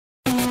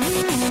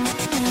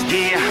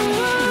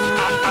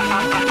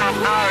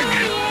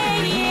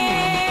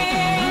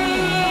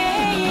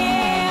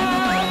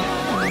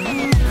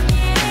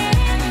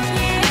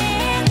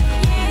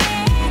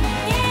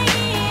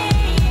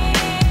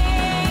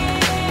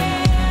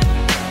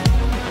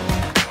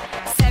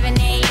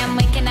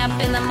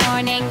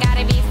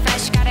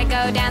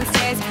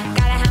Downstairs,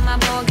 gotta have my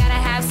bowl, gotta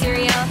have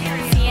cereal.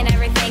 Seeing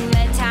everything,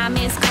 the time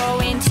is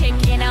going,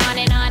 ticking on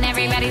and on.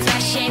 Everybody's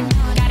rushing,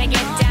 gotta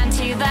get down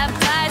to the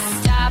bus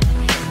stop.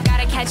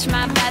 Gotta catch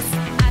my bus.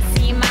 I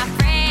see my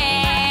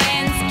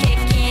friends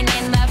kicking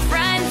in the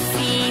front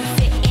seat,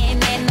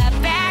 sitting in the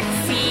back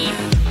seat.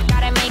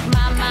 Gotta make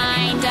my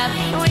mind up.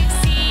 Which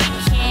seat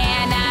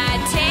can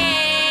I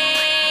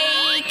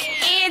take?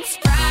 It's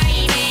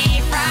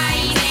Friday,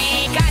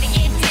 Friday. Gotta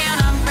get down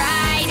on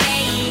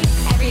Friday.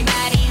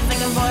 Everybody's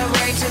looking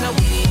forward to the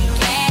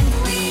weekend,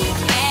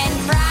 weekend.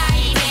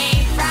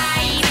 Friday,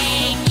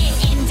 Friday.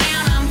 Getting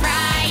down on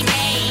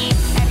Friday.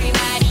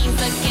 Everybody's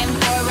looking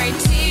forward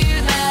to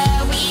the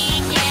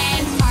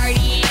weekend.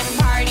 Partying,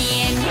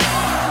 partying,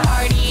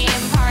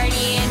 partying,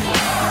 partying.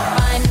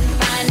 Fun,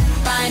 fun,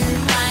 fun,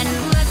 fun.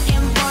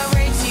 Looking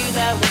forward to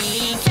the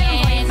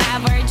weekend.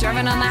 We're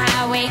driving on the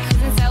highway,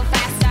 cruising so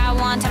fast. I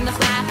want time to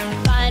fly.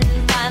 Fun,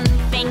 fun,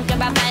 think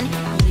about fun.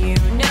 You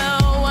know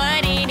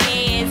what it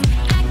is.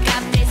 I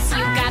got this,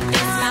 you got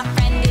this. My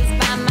friend is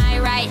by my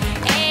right.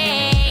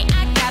 Hey,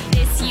 I got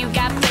this, you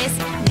got this.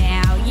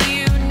 Now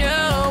you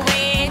know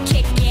it.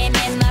 Kicking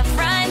in the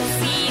front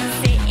seat,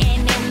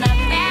 sitting in the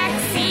back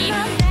seat.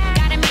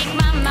 Gotta make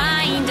my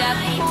mind up.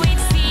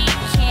 Which seat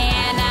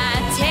can I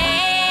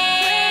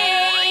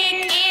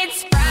take?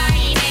 It's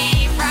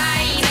Friday,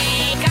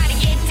 Friday. Gotta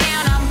get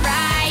down on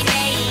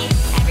Friday.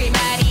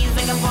 Everybody's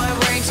looking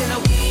forward to the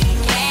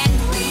weekend,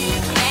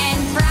 weekend.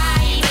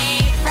 Friday,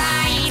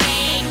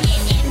 Friday.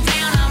 Getting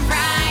down on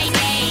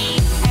Friday.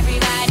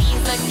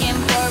 Everybody's looking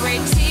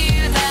forward to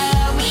the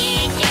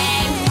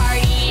weekend.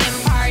 Partying,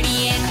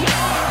 partying,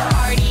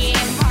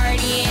 partying,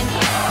 partying.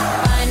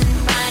 Fun,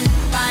 fun,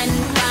 fun,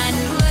 fun.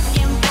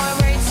 Looking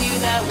forward to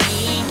the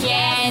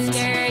weekend.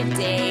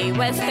 Yesterday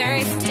was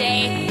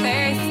Thursday,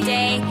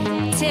 Thursday.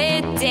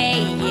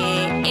 Today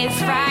it is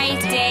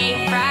Friday,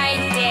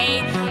 Friday.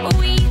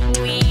 We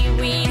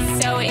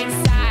so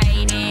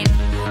excited.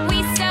 We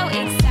so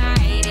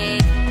excited.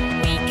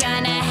 We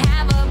gonna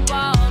have a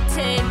ball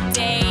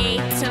today.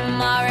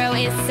 Tomorrow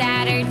is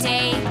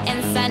Saturday and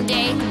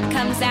Sunday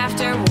comes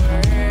afterwards.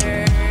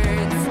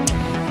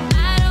 I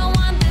don't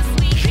want this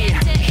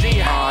weekend to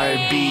end.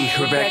 R&B,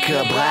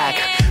 Rebecca Black.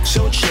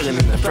 So chillin'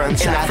 in the front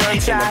side, in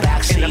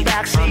the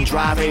backseat. I'm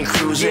driving,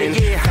 cruising,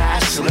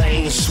 fast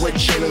lanes,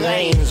 switching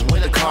lanes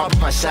with a car by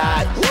my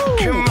side.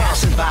 Come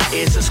passing by,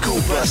 it's a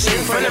school bus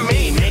in front of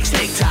me. Makes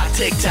tick tock,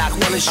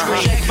 wanna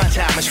scream. Check my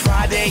time, it's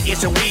Friday,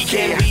 it's a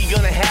weekend. We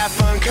gonna have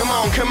fun. Come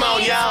on,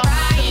 y'all.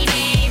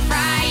 Friday,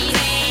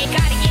 Friday.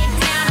 Gotta get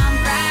down on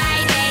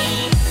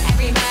Friday.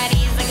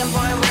 Everybody's looking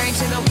forward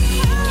to the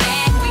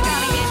weekend. We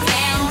gotta get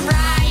down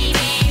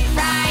Friday,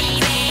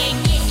 Friday.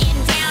 Getting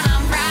down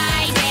on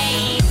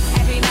Friday.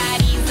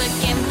 Everybody's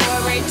looking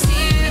forward to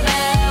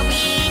the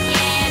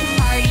weekend.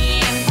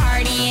 Partying,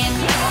 partying,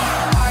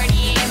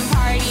 partying,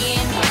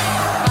 partying.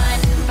 Fun,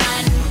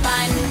 fun,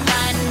 fun,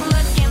 fun.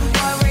 Looking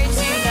forward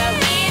to the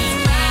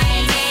weekend.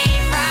 Friday,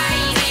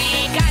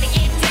 Friday. Gotta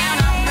get down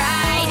on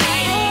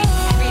Friday.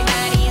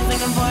 Everybody's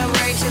looking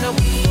forward to the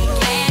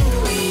weekend,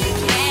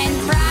 weekend.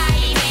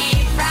 Friday,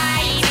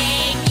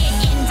 Friday.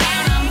 Getting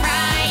down on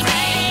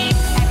Friday.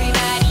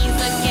 Everybody's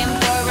looking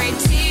forward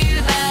to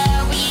the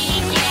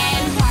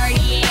weekend.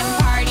 Partying,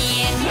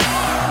 partying,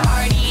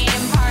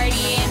 partying,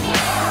 partying.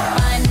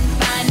 Fun,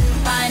 fun,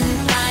 fun,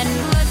 fun.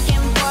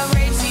 Looking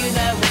forward to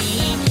the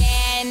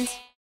weekend.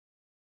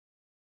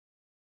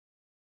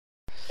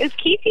 Is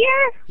Keith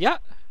here? Yeah.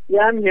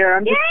 Yeah, I'm here.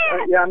 I'm just,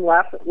 Yeah. I'm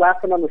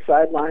laughing on the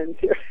sidelines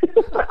here.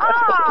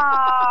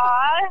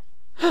 Aww.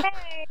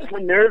 Hey. My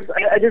nerves.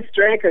 I just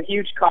drank a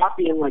huge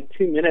coffee in like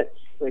 2 minutes.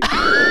 Like,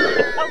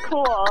 Oh,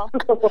 cool.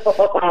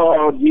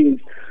 oh,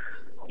 jeez.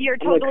 You're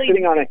I'm like totally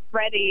sitting on a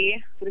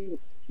ready.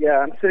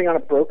 I'm sitting on a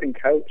broken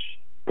couch.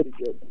 Pretty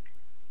good.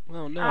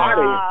 Oh no.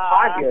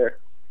 Hot here.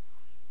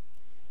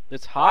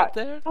 It's hot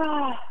there?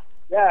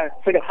 Yeah,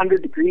 it's like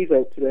 100 degrees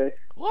out today.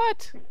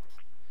 What?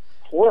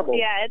 Horrible.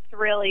 Yeah, it's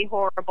really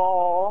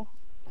horrible.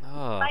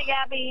 Oh. Hi,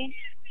 Gabby.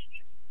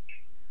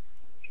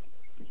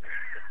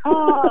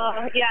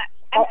 Oh, yeah.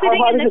 I'm How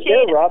sitting hot in is the it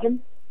there, shade.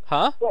 Robin?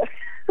 Huh?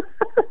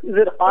 Is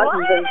it hot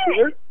in What?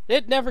 Vancouver?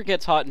 It never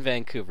gets hot in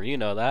Vancouver, you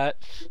know that.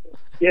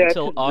 Yeah,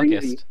 Until it's breezy.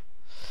 August.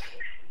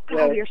 Oh,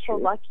 Yeah, you're it's so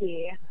true.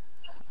 lucky.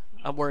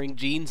 I'm wearing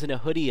jeans and a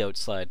hoodie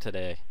outside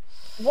today.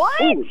 What?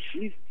 Oh,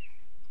 jeez.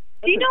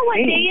 Do you know what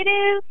insane. day it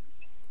is?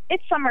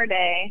 It's summer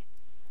day.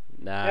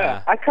 Nah.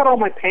 Yeah, I cut all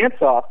my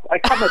pants off. I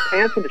cut my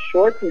pants into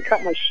shorts and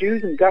cut my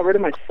shoes and got rid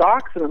of my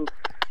socks, and I'm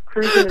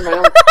cruising in my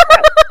own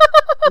sweat.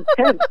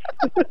 Intense.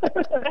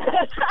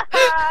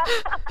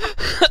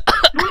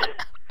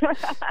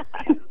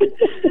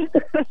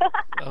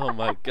 Oh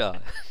my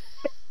god.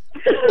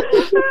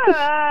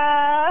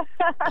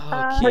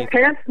 Oh, My Keith.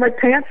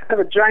 pants have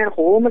a giant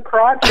hole in the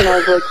crotch, and I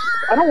was like,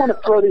 I don't want to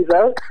throw these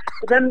out.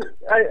 But then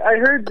I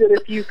heard that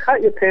if you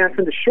cut your pants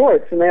into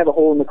shorts and they have a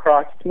hole in the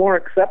crotch, it's more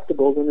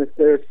acceptable than if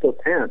they're still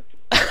pants.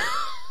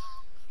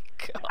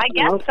 I You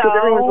guess know, so. because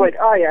everyone's like,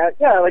 oh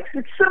yeah, like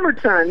it's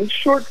summertime. These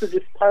shorts are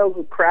just piles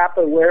of crap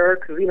I wear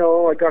because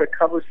I got to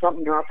cover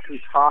something up because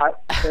it's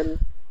hot. And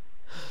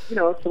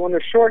so when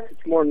they're shorts,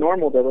 it's more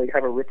normal to like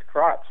have a ripped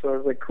crotch. So I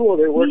was like, cool,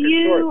 they work your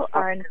You shorts.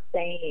 are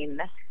insane.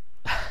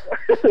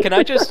 Can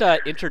I just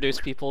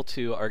introduce people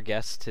to our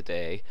guests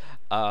today?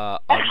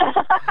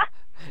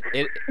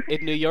 In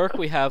New York,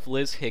 we have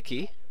Liz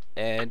Hickey,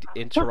 and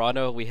in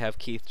Toronto, we have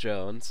Keith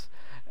Jones.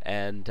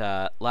 And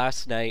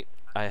last night,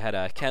 I had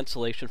a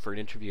cancellation for an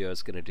interview I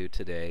was going to do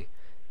today,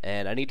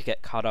 and I need to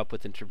get caught up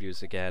with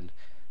interviews again.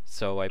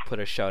 So I put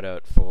a shout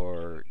out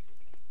for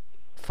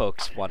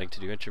folks wanting to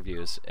do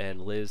interviews,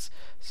 and Liz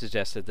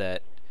suggested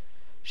that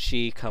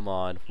she come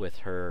on with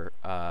her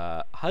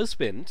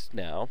husband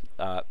now,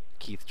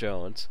 Keith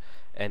Jones,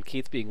 and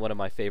Keith being one of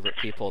my favorite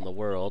people in the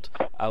world,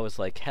 I was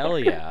like, hell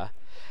yeah.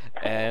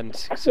 And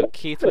so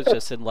Keith was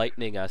just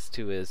enlightening us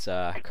to his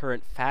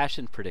current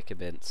fashion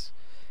predicaments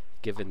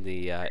given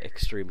the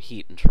extreme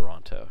heat in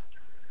Toronto.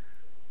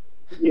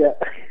 Yeah.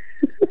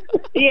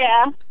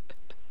 Yeah.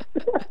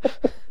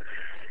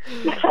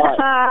 It's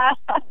hot.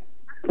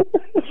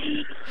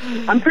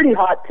 I'm pretty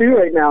hot too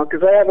right now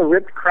because I have a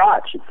ripped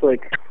crotch. It's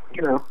like,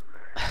 That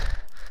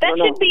don't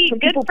know. should be Some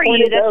good people for you.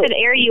 pointed That out. should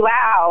air you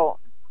out.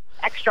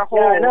 Extra hole.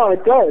 yeah, I know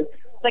it does.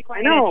 It's like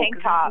wearing I know, a tank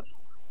 'cause top.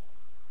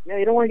 Yeah,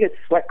 you don't want to get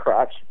sweat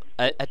crotch.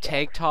 A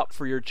tank top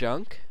for your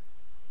junk?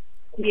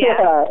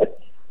 Yeah.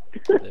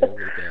 There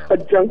we A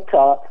go. junk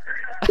top.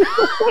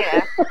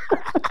 Yeah.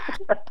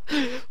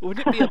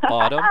 Wouldn't it be a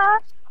bottom?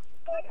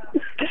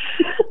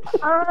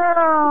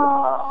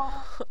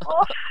 Oh.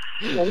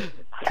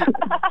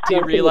 Do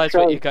you realize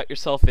what you got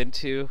yourself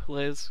into,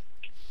 Liz?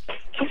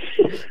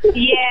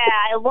 Yeah,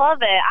 I love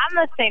it. I'm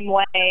the same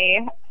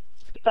way,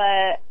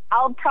 but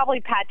I'll probably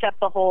patch up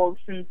the holes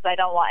since I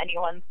don't want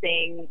anyone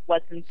seeing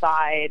what's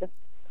inside.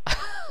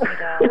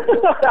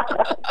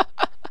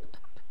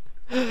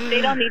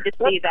 They don't need to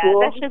see That's that.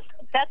 cool.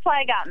 That's why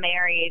I got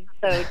married,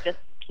 so just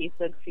Keith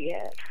would see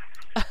it.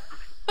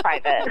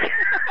 Private.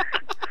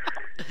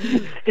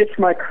 Stitch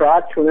my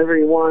crotch whenever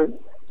you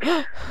want.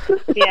 Yeah.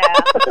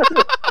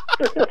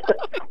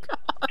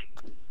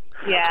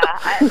 Yeah,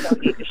 I don't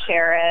need to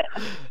share it.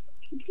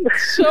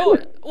 So,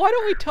 why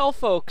don't we tell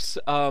folks,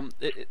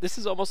 this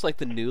is almost like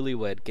the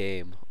Newlywed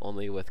Game,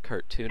 only with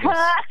cartoonists.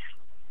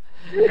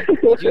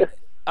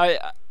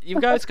 You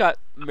guys got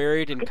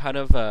married in kind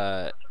of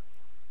at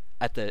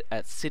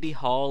City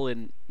Hall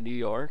in New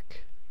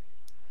York.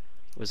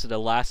 Was it a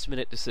last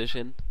minute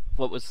decision?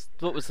 What was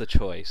the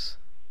choice?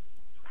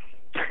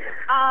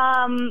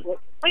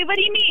 Wait, what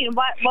do you mean?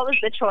 What was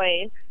the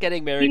choice?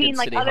 Getting married You mean in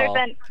like City other Hall.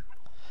 than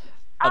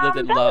Other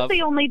than that love. was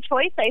the only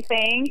choice, I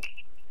think.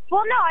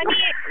 Well, no, I mean,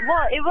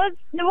 it was.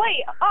 No,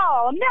 wait.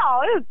 Oh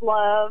no, it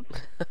was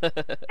love.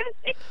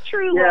 It's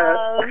true Yeah.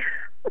 love.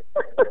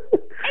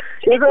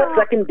 It was our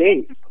second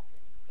date.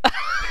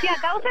 Yeah,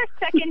 that was our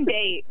second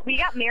date. We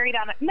got married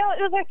on it. No,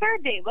 it was our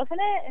third date, wasn't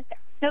it?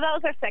 No, that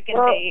was our second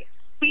Well, date.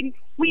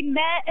 We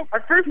met.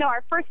 Our first. No,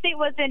 our first date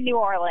was in New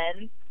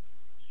Orleans,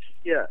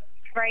 Yeah.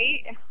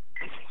 right?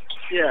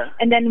 Yeah.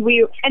 And then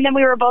we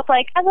were both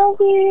like, I love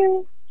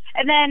you.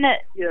 And then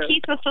Yeah.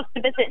 Keith was supposed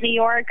to visit New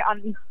York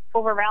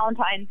over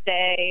Valentine's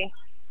Day,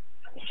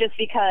 just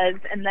because.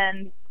 And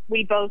then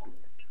we both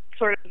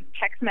sort of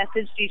text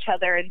messaged each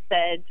other and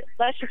said,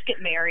 let's just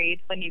get married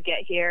when you get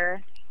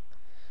here.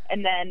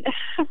 And then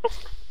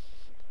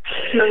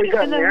No, we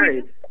got And then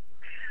married.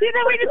 then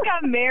we just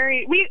got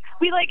married. We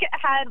like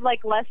had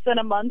like less than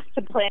a month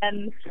to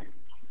plan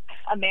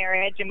a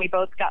marriage, and we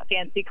both got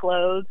fancy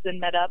clothes and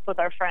met up with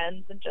our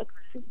friends and just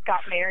got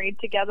married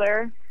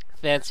together.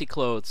 Fancy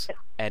clothes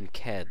and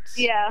kids.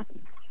 Yeah.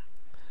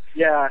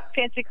 Yeah.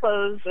 Fancy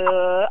clothes.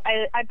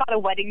 I bought a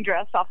wedding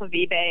dress off of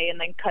eBay and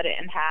then cut it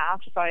in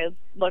half, so I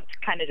looked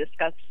kind of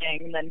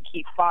disgusting. And then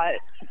Keith bought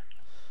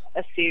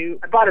a suit.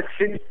 I bought a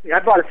suit.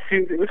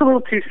 It was a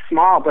little too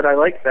small, but I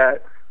like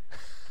that.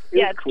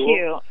 Yeah, was it's cool.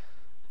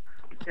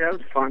 cute. Yeah, it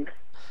was fun.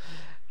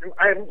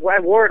 I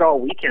wore it all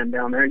weekend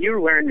down there. You were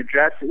wearing your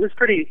dress. It was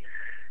pretty.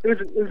 It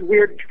was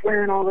weird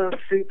wearing all those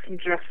suits and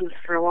dresses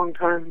for a long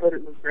time, but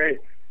it was great.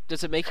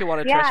 Does it make you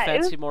want to Yeah, dress it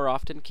fancy was- more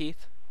often,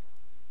 Keith?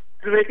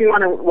 Does it make me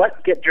want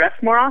to get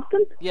dressed more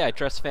often? Yeah,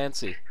 dress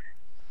fancy.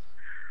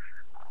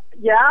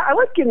 Yeah, I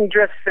like getting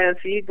dressed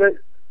fancy, but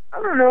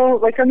I don't know.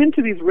 Like I'm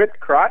into these ripped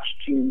crotch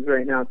jeans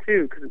right now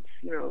too, because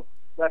it's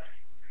less.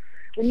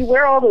 When you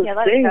wear all those Yeah,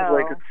 let it things, go.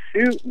 like a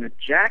suit and a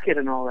jacket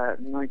and all that,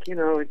 and like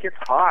it gets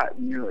hot,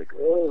 and you're like,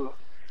 oh.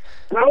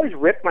 And I always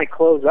rip my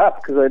clothes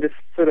up because I just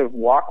sort of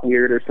walk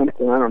weird or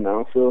something. I don't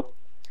know. So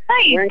No,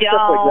 you wearing don't.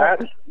 stuff like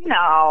that.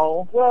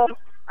 No. Well,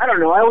 I don't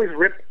know. I always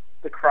rip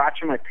the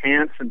crotch of my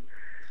pants, and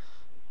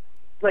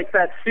like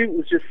that suit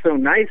was just so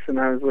nice, and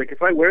I was like,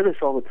 if I wear this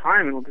all the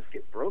time, it'll just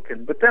get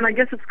broken. But then I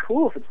guess it's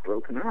cool if it's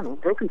broken. I don't know.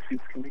 Broken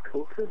suits can be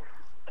cool too.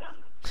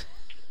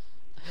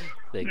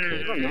 They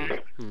could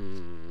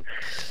be.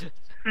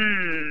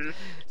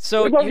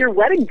 So What about you- your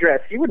wedding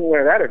dress? You wouldn't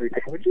wear that every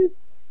day, would you?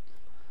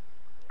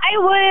 I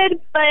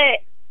would, but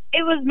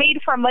it was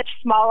made for a much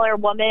smaller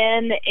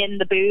woman in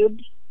the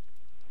boobs,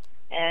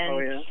 and Oh,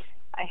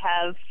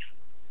 yeah.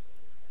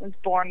 was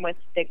born with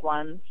big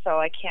ones, so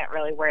I can't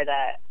really wear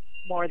that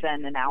more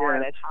than an hour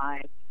Yeah. at a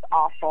time. It's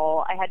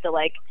awful.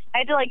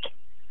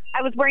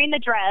 I was wearing the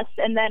dress,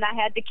 and then I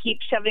had to keep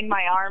shoving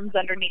my arms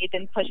underneath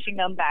and pushing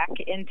them back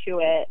into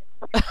it.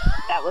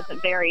 That wasn't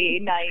very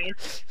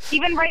nice.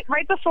 Even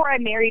right before I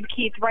married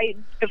Keith, right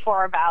before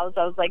our vows,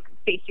 I was like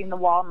facing the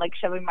wall and like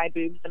shoving my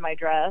boobs in my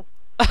dress.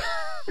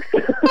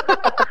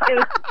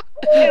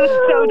 It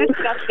was so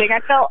disgusting. I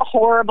felt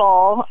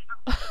horrible.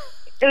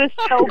 It was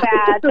so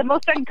bad. The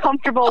most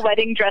uncomfortable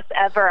wedding dress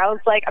ever. I was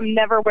like, I'm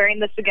never wearing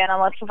this again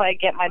unless if I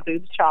get my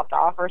boobs chopped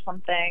off or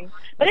something.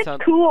 But it's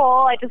cool.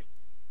 I just,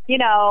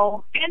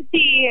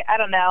 fancy, I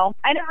don't know.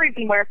 I never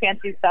even wear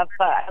fancy stuff,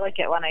 but I like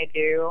it when I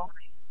do.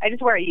 I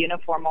just wear a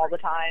uniform all the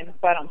time,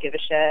 so I don't give a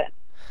shit.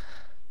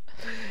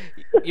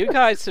 you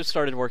guys have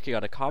started working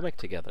on a comic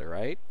together,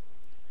 right?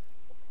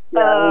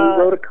 Yeah,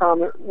 we wrote a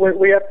comic.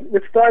 We're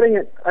starting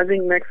it, I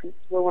think,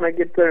 when I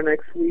get there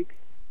next week.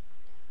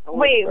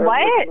 Wait,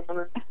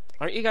 what?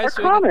 Aren't you Our guys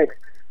doing comic.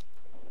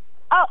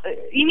 Oh,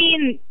 you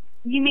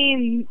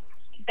mean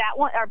that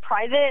one? Our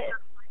private?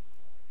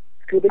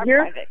 Scuba Our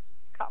gear? private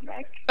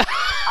comic.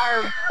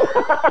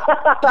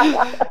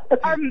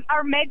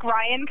 our Meg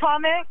Ryan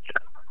comic.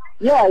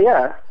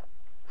 Yeah.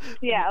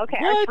 Yeah, okay.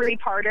 What? Our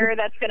three-parter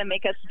that's going to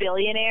make us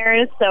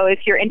billionaires. So if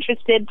you're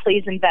interested,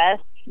 please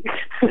invest.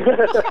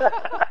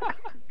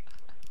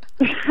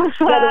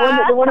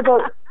 Yeah, the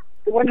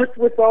one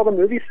with all the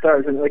movie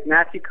stars and like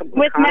Matthew McConaughey.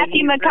 With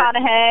Matthew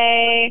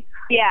McConaughey.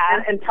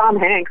 Yeah. And Tom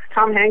Hanks.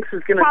 Tom Hanks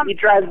is gonna. He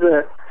drives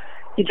a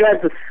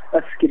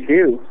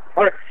skidoo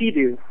or a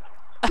sea-doo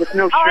with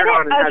no shirt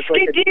on and has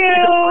like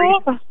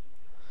skidoo.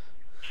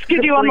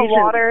 Skidoo on the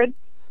water.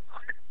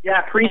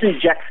 Yeah, freezing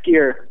jet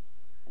skier.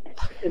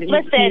 And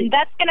Listen,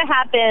 that's going to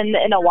happen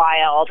in a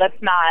while. That's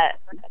not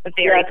a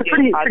very it's a soon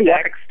pretty project.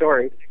 epic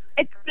story.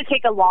 It's going to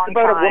take a long It's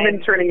about time. a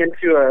woman turning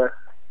into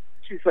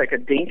she's like a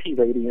dainty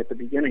lady at the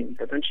beginning,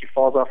 but then she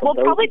falls off a boat.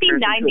 We'll probably be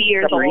and turns 90 into a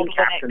years old submarine when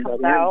captain it by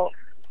comes the end. out.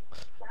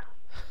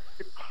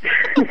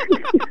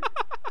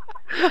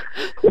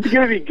 It's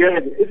gonna be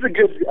good. It's a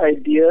good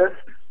idea.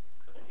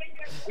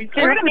 We're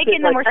going to make it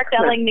and then we're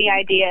selling the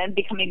idea and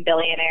becoming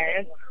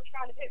billionaires.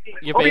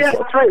 You're Oh yeah,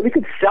 that's right. We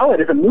could sell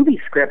it as a movie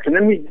script, and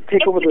then we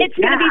take over the. It's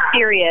going to be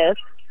serious.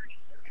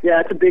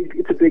 Yeah, it's a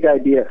big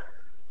idea.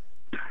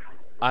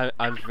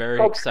 I'm very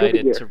called excited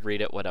Scuba to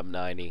read it when I'm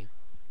 90.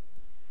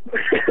 Yeah,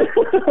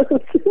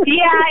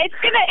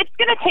 it's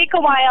gonna take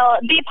a while.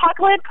 The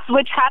apocalypse,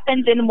 which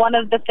happens in one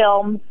of the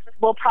films,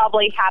 will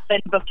probably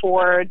happen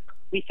before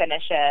we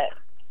finish it.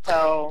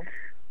 So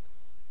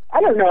I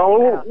don't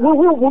know.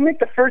 We'll make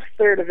the first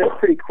third of it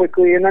pretty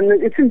quickly, and then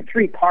it's in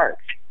 3 parts.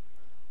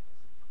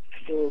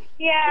 So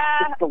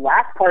yeah, it's the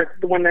last part,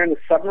 the one there in the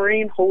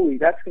submarine. Holy,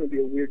 that's going to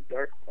be a weird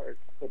dark part.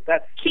 But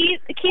that's Keith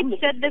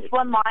said this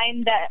one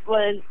line that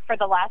was for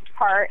the last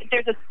part.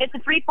 It's a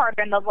 3-parter,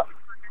 and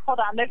hold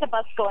on, there's a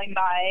bus going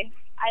by.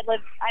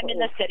 I'm in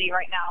the city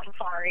right now. I'm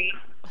sorry.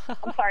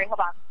 Hold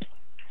on.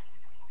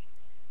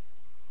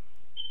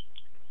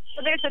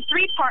 So there's a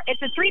 3-part.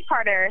 It's a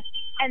 3-parter,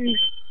 and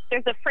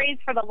there's a phrase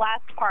for the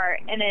last part,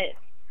 and it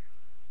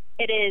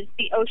is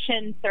the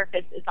ocean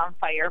surface is on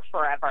fire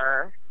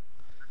forever.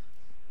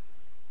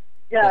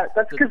 yeah.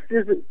 That's because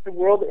the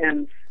world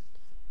ends,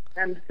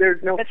 and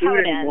there's no That's how food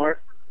it ends. anymore.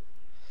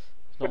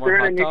 No But more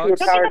they're in hot a nuclear dogs?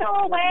 Don't power. give it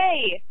all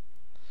away.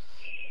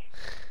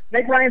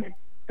 Meg Ryan's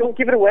Don't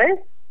Give It Away.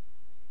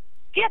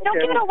 Yeah, don't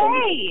Okay, give it well,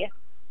 away.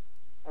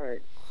 All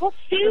right. We'll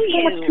sue There's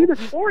so much to you. the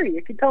story.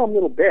 I could tell them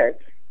little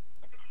bits,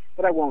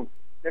 but I won't.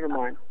 Never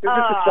mind. There's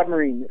just a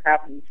submarine that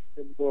happens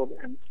in the world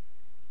ends.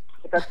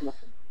 But that's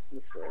nothing in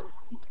the story.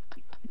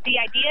 The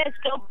idea is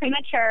still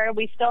premature.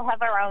 We still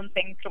have our own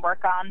things to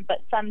work on,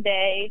 but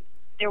someday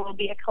there will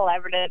be a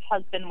collaborative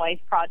husband-wife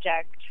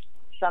project.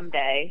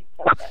 Someday.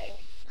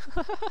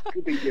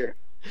 Good to hear.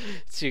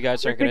 So you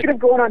guys We're are thinking gonna. of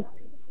going on.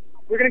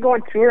 We're gonna go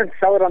on tour and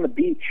sell it on the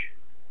beach,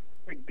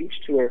 like beach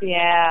tour.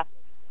 Yeah.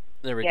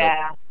 There we go.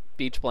 Yeah.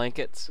 Beach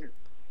blankets.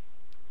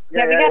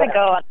 Yeah, we gotta go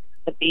on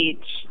the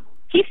beach.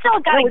 He's still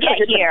gotta we gotta get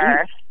get the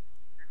here.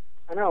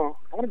 I know.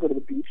 I want to go to the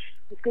beach.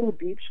 Let's go to the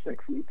beach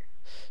next week.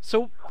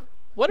 So,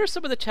 what are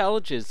some of the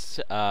challenges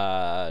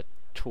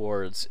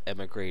towards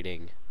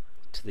emigrating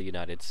to the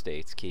United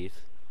States,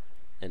 Keith,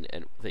 and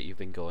that you've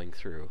been going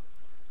through?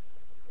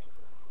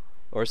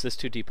 Or is this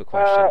too deep a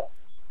question?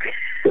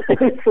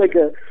 It's like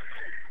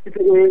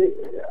we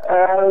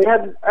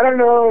had. I don't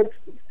know.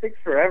 It takes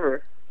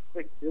forever. It's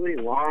like really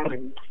long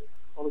and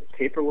all this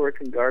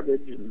paperwork and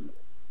garbage and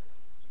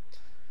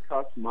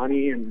costs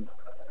money and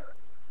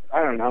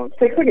I don't know. It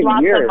takes like a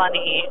Lots year. of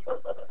money.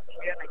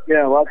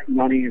 Yeah, lots of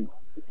money and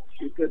it's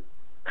stupid.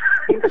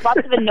 Lots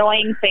of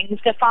annoying things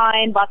to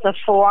find, lots of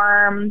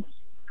forms.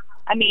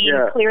 I mean,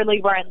 Yeah.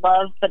 clearly we're in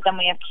love, but then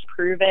we have to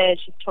prove it.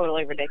 It's just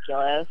totally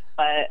ridiculous.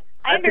 But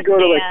I have to go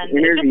to, like,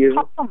 understand. interviews. It just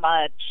costs so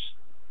much.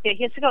 Yeah,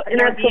 he has to go And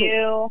that's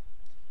interview.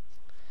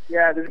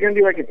 Yeah, there's gonna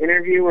be like an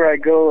interview where I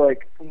go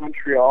like to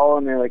Montreal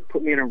and they like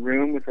put me in a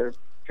room with a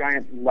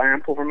giant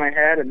lamp over my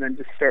head and then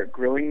just start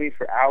grilling me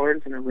for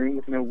hours in a room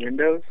with no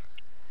windows.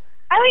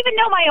 I don't even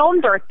know my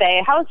own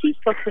birthday. How is he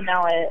supposed to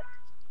know it?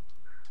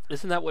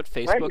 Isn't that what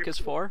Facebook is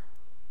for?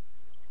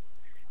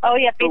 Oh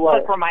yeah, For Facebook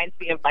what? reminds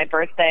me of my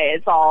birthday.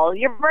 It's all,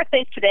 your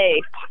birthday's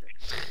today.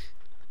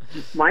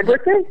 My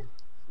birthday?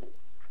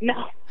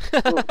 No.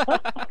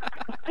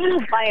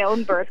 My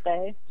own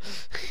birthday.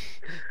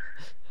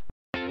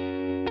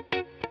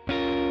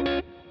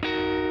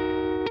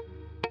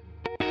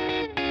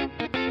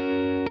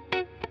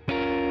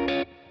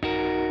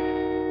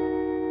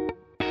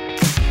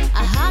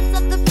 I hopped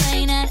off the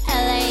plane at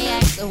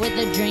LAX with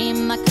a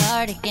dream, my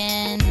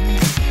cardigan.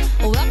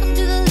 Welcome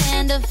to the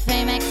land of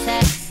fame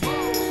excess.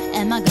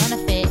 Am I gonna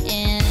fit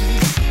in?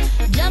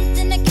 Jumped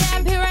in the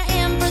cab, here I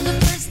am for the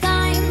first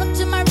time. Look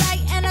to my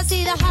right and I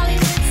see the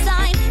Hollywood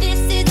sign. This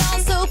is all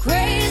so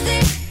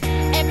crazy.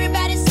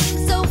 Everybody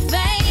seems so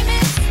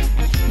famous.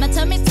 My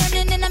tummy's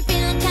turning and I'm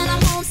feeling kinda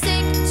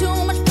homesick.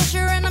 Too much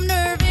pressure and I'm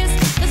nervous.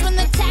 That's when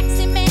the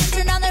taxi man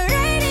turned on the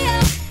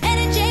radio and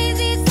a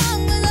Jay-Z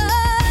song was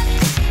on.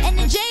 And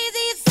the Jay-Z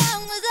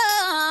song was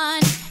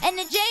on. And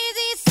the Jay-Z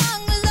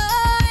song was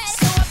on.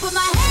 So I put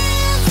my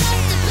hands up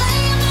to play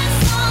my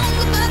song.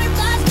 The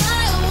butterflies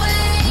fly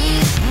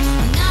away.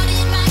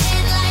 Nodding my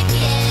head like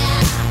yeah.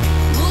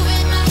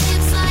 Moving my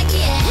hips like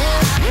yeah.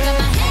 Got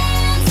my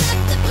hands up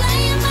to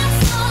play my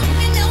song.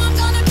 You know I'm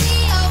gonna be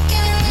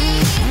okay.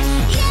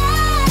 Yeah.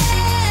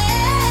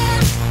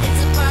 It's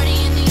a party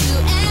in the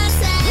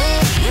USA.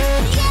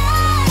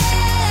 Yeah.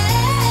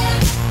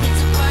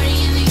 It's a party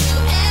in the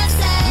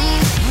USA.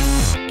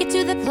 Get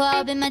to the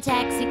club in my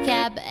taxi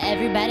cab.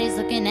 Everybody's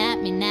looking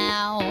at me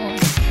now.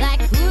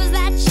 Like, who's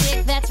that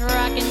chick that's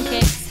rocking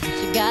kicks?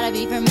 She gotta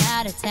be from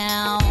out of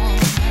town.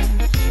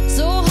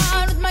 So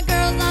hard with my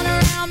girls not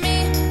around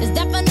me. It's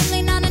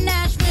definitely not a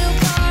Nashville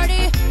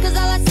party. Cause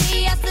all I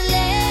see are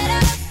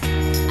stilettos.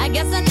 I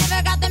guess I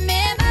never got the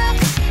memo.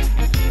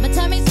 My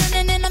tummy's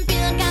turning and I'm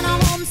feeling kinda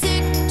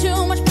homesick.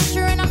 Too much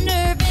pressure and I'm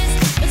nervous.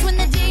 That's when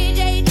the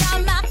DJ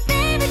dropped my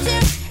favorite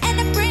tune. And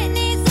the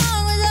Britney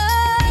song was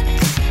on.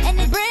 And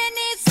the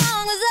Britney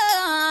song was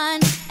on.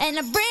 And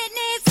the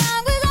Britney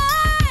song was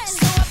on.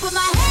 So I put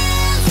my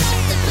hands up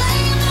to play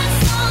my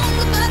song.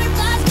 The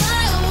butterflies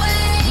fly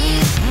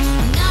away.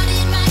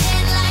 Nodding my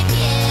head like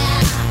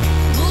yeah.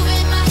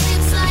 Moving my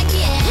hips like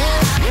yeah.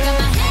 Got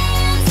my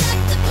hands up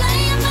to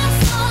play my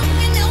song.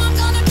 You know I'm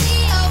gonna be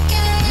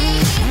okay.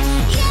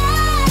 Yeah.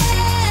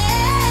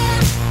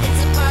 It's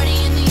a party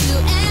in the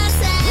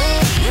USA.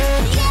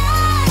 Yeah.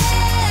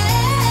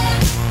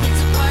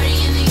 It's a party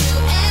in the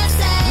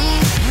USA.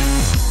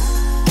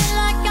 Feel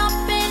like I've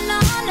been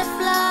on a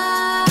flight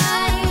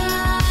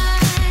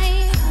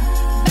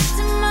back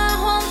to my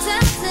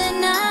hometown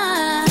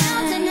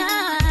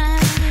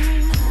tonight.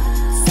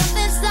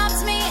 Something stops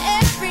me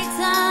every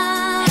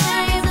time.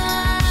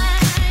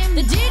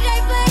 The DJ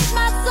plays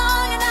my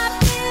song and I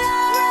feel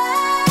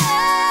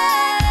alright.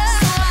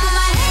 So I put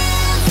my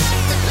hands up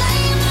to play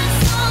my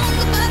song.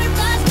 The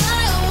butterflies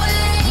fly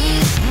away.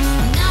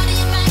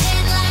 Nodding my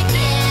head like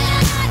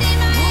yeah. Moving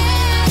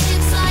my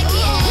hips like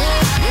yeah.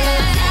 Got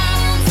my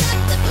hands up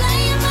to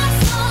play my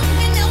song.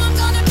 You know I'm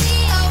gonna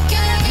be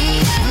okay.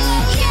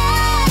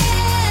 Yeah.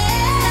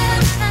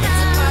 It's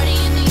a party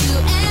in the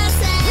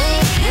USA.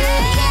 Yeah.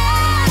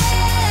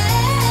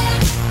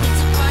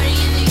 It's a party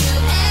in the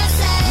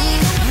USA.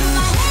 Put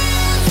my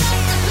hands up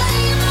to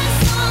play my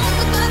song.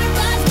 The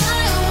butterflies fly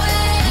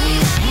away.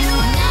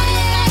 Nodding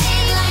my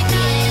head like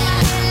yeah.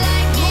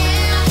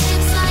 Moving my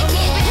hips like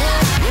yeah.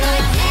 Got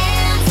my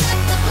hands up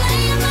to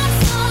play my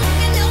song.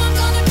 You know I'm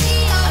gonna be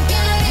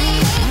okay.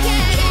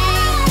 Yeah.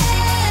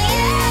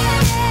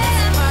 It's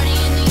a party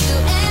in the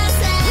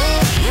USA.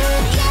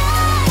 Yeah.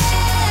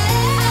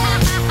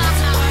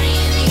 It's a party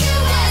in the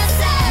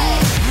USA.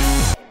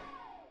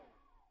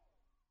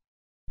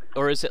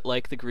 Or is it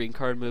like the Green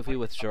Card movie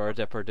with Gerard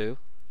Depardieu?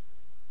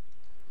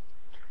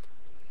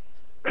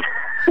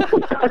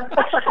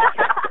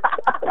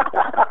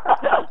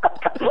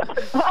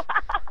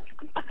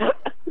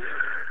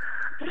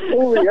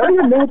 Holy, I don't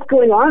even know what's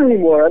going on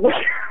anymore.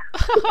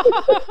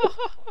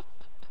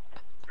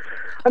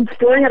 I'm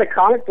staring at a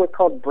comic book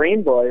called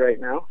Brain Boy right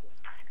now.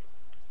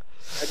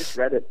 I just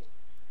read it.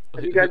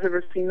 Have you guys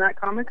ever seen that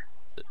comic?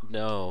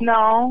 No.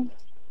 No.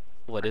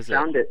 What is it?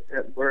 Found it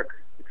at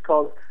work. It's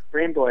called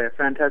Brain Boy, A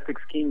Fantastic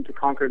Scheme to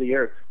Conquer the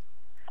Earth.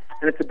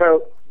 And it's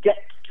about,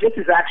 this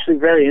is actually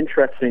very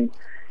interesting.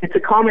 It's a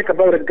comic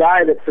about a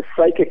guy that's a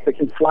psychic that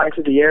can fly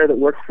through the air that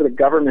works for the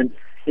government.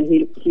 And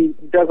he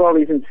does all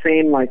these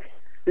insane, like,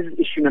 this is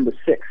issue number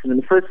 6. And in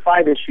the first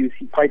 5 issues,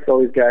 he fights all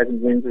these guys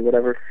and wins or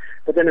whatever.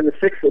 But then in the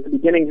 6th, at the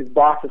beginning, his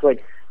boss is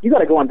like, you got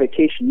to go on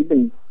vacation. You've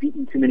been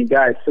beating too many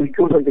guys. So he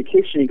goes on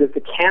vacation. He goes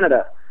to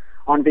Canada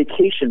on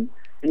vacation.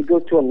 And he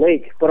goes to a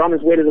lake. But on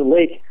his way to the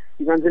lake,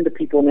 he runs into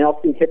people, and they all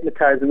seem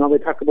hypnotized. And all they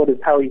talk about is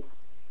how he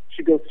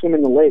should go swim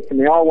in the lake. And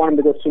they all want him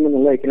to go swim in the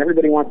lake, and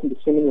everybody wants him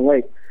to swim in the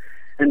lake.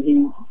 And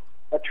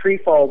a tree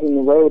falls in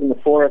the road in the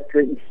forest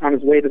right on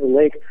his way to the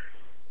lake,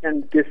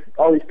 and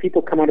all these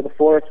people come out of the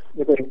forest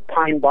with a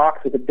pine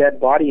box with a dead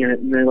body in it,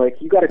 and they're like,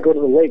 you got to go to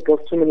the lake, go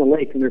swim in the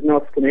lake. And there's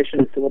no explanation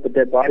as to what the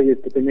dead body is,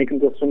 but they make him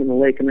go swim in the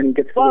lake, and then he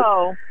gets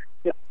Whoa.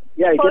 he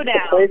gets to the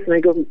place, and then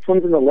he goes and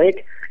swims in the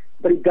lake,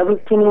 but he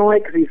doesn't swim in the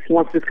lake because he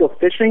wants to just go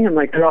fishing, and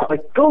like they're all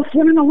like, go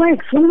swim in the lake,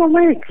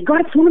 you got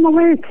to swim in the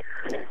lake.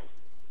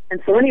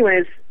 And so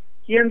anyways,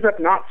 he ends up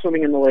not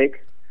swimming in the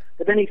lake.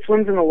 But then he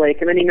swims in the lake,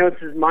 and then he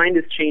notices his mind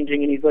is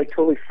changing, and he's like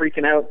totally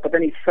freaking out. But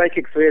then he's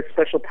psychic, so he has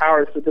special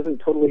powers, so it doesn't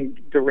totally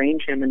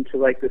derange him into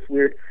like this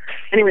weird.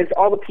 Anyways,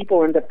 all the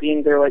people end up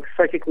being, they're like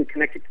psychically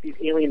connected to these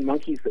alien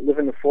monkeys that live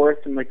in the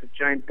forest in like this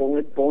giant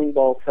bowling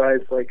ball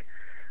size like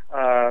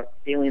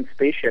alien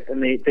spaceship,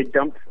 and they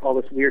dump all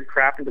this weird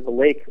crap into the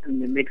lake,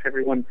 and it makes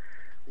everyone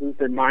lose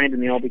their mind,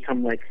 and they all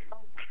become like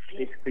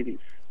basically these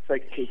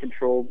psychically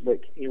controlled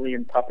like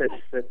alien puppets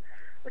that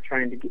are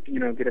trying to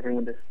get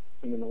everyone to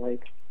swim in the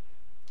lake.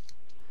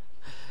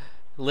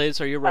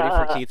 Liz, are you ready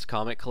for Keith's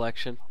comic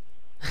collection?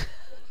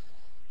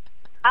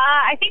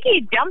 I think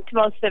he dumped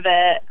most of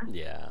it.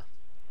 Yeah.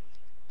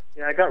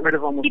 Yeah, I got rid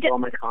of almost all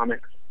my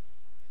comics.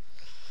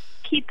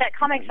 Keith, that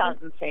comic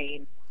sounds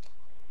insane.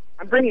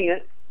 I'm bringing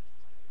it.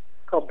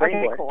 It's called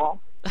Brain Boy.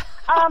 Cool.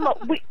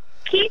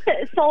 Keith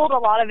sold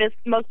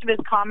most of his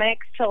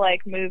comics to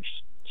like move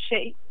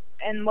shape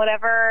and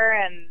whatever,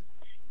 and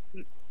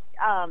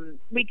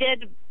we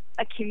did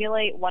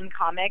accumulate one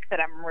comic that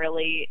I'm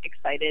really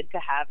excited to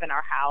have in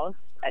our house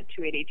at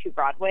 2882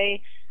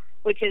 Broadway,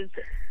 which is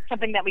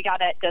something that we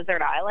got at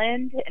Desert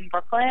Island in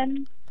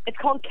Brooklyn. It's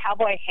called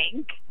Cowboy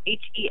Hank,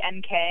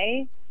 Henk.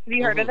 Have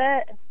you heard of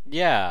it?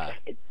 Yeah.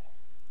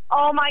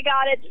 Oh my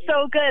God, it's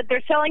so good.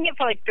 They're selling it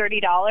for like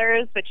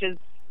 $30, which is,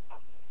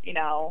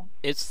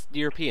 It's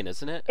European,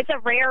 isn't it? It's a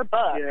rare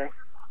book.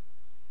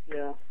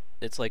 Yeah.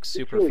 It's like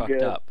super really fucked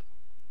good. up.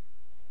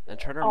 I'm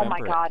trying to remember Oh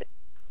my God.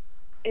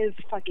 Is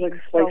fucking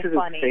like so slices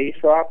funny. his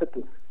face off at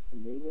the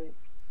amazing.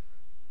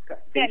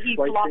 Yeah, he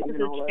flosses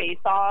his face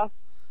off.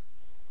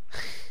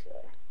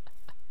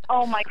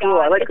 Oh my Cool,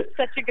 God, I like it's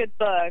such a good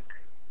book.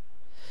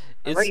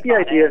 I like the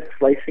idea of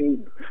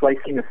slicing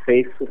a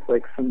face with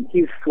like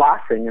he was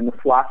flossing, and the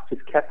floss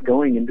just kept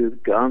going into his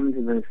gums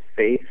and then his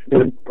face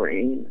and his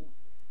brain.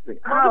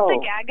 Like, What was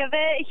the gag of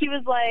it? He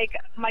was like,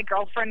 my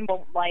girlfriend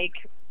won't like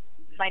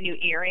my new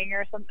earring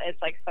or something.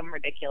 It's like some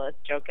ridiculous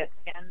joke at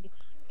the end.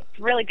 It's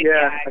a really good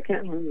gag. I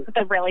can't remember. With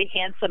a really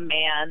handsome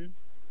man.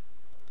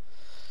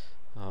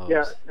 Oh,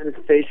 Yeah, and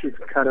his face is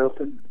cut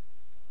open.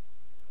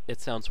 It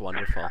sounds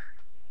wonderful.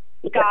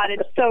 God,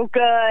 it's so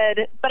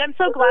good. But I'm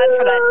so glad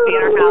for that to be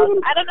in our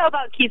house. I don't know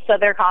about Keith's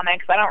other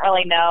comics. I don't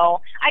really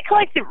know. I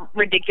collect the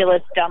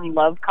ridiculous, dumb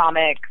love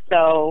comics,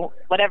 so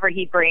whatever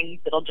he brings,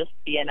 it'll just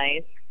be a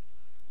nice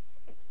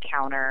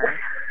counter,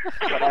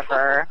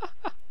 whatever.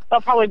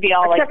 They'll probably be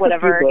all like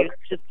whatever he was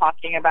just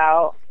talking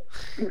about.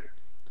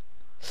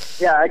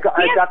 Yeah, I got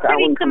that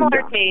one.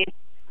 Similar taste.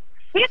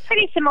 We have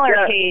pretty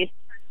similar taste,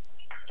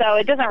 so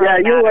it doesn't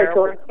really you matter. like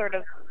We're sort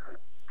of.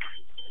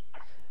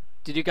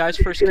 Did you guys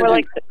first We're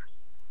connect? like.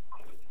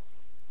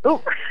 Ooh,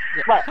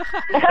 what?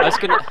 I was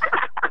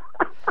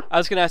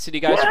gonna ask, did you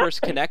guys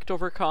first connect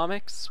over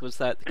comics? Was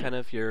that kind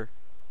of your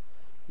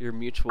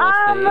mutual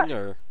thing,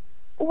 or?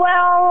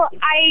 Well,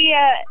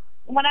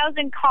 when I was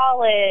in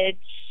college,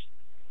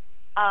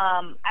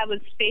 I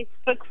was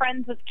Facebook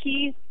friends with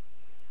Keith,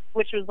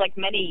 which was like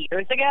many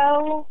years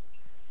ago,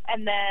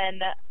 and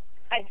then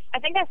I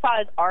think I saw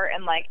his art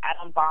in like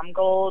Adam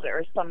Baumgold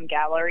or some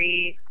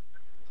gallery,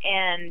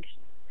 and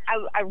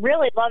I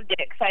really loved it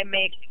because I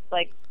make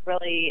like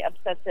really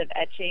obsessive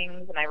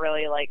etchings and I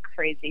really like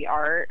crazy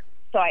art.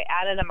 So I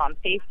added him on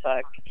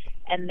Facebook,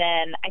 and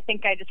then I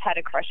think I just had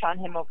a crush on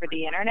him over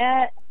the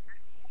internet.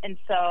 And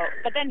so,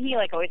 but then he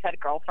like always had a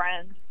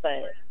girlfriend,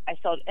 but I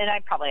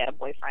probably had a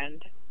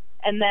boyfriend.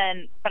 And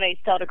then, but I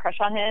still had a crush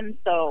on him.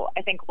 So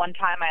I think one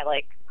time I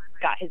like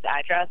got his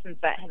address and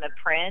sent him a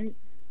print.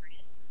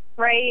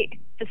 Right?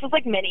 This was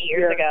like many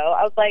years ago.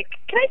 I was like,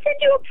 "Can I send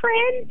you a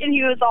print?" And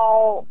he was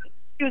all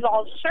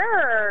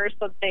sure,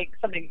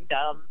 something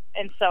dumb.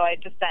 And so I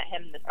just sent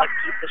him this like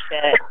piece of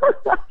shit.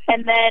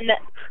 and then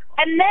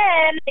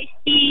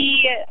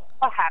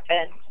what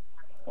happened?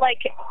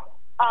 Like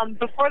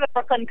before the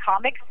Brooklyn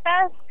Comics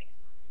Fest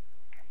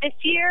this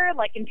year,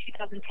 like in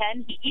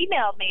 2010, he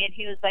emailed me and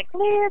he was like,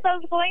 "Liz, I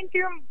was going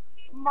through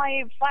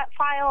my flat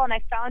file and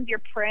I found your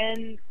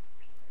print."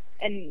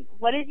 And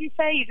what did you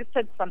say? You just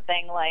said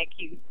something like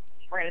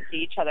we're going to see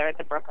each other at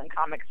the Brooklyn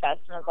Comics Fest.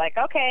 And I was like,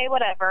 okay,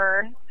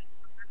 whatever.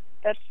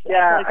 I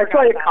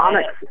saw your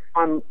comics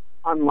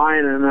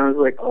online, and I was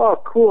like,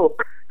 oh, cool.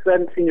 Because I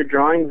hadn't seen your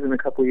drawings in a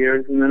couple of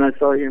years, and then I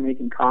saw you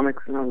making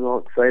comics, and I was all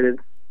excited.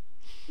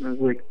 And I was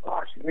like,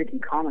 oh, she's making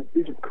comics.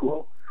 These are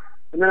cool.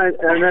 And then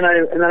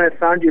I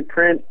found your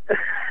print,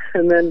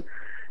 and then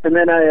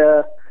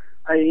I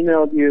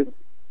emailed you.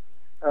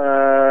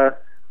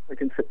 like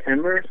in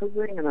September or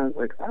something, and I was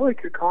like, I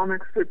like your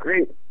comics, they're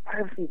great. I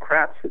have some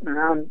crap sitting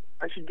around.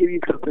 I should give you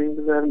something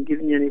because I haven't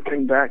given you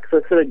anything back. So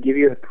I said I'd give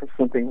you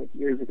something like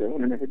years ago,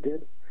 and I never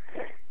did.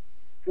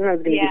 Then I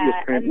was going to give you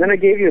a print. Then I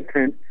gave you a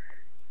print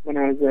when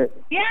I was at.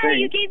 Yeah,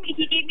 Thing.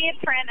 he gave me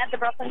a print at the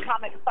Brooklyn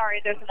Comics.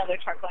 Sorry, there's another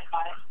truck going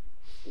by.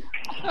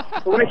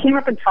 But when I came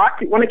up and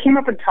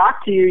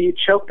talked to you, you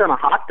choked on a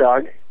hot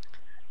dog.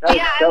 I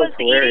was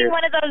hilarious. eating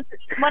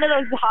one of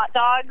those hot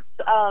dogs.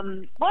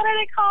 What are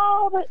they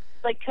called?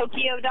 Like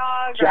Tokyo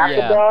dog or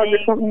Japa dog or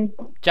something?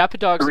 Japa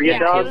dog's in Korea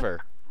dog? Vancouver.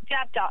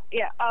 Jap dog.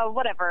 Yeah,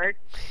 whatever.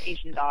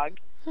 Asian dog.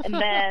 And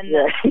then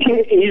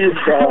Asian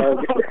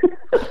dog.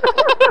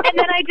 and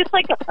then I just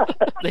like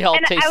They all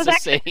and taste the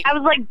same. I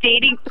was like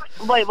dating.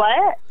 Wait,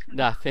 what?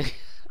 Nothing.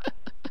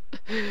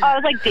 I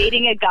was like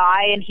dating a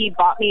guy, and he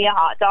bought me a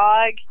hot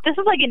dog. This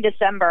was like in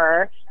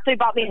December, so he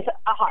bought me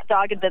a hot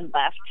dog and then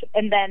left.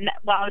 And then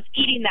while I was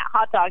eating that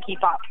hot dog he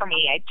bought for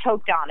me, I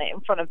choked on it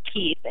in front of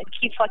Keith, and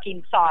Keith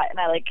fucking saw it, and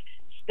I like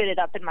spit it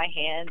up in my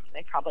hands, and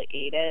I probably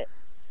ate it.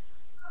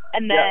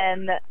 And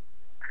then,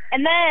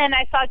 and then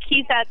I saw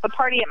Keith at the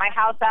party at my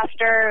house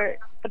after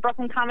the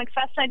Brooklyn Comics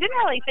Fest, and I didn't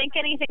really think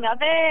anything of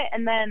it.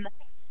 And then,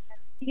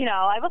 you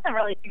know, I wasn't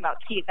really thinking about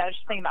Keith. I was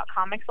just thinking about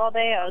comics all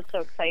day. I was so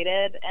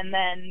excited. And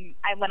then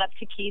I went up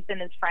to Keith and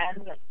his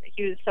friends.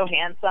 He was so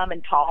handsome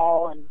and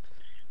tall, and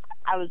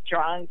I was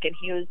drunk, and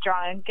he was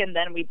drunk. And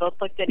then we both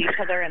looked at each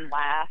other and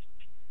laughed.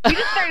 We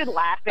just started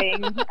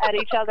laughing at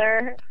each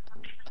other.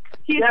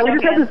 We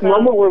just had this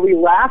moment where we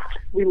laughed.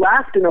 We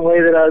laughed in a way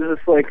that I was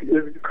just like, it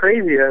was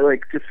crazy. I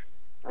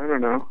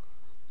don't know.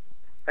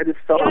 I just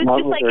fell in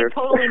love with her. It was just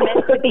like a totally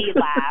meant to be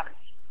laugh.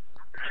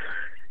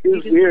 It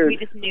was weird. We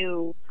just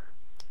knew.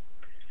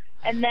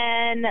 And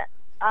then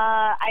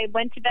I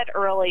went to bed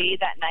early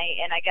that night,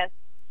 and I guess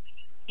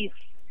he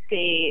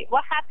stayed.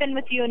 What happened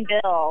with you and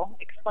Bill?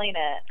 Explain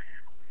it.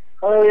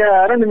 Oh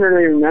yeah, I don't even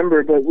really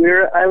remember, but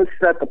I was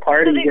at the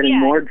party getting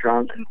more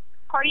drunk.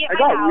 Party at I my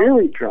got house.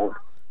 really drunk.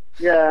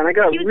 Yeah, and I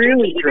got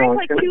really drunk.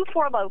 He drank like 2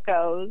 Four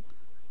Locos.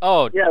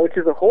 Oh. Yeah, which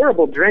is a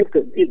horrible drink.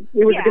 That it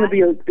was going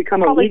to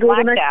become illegal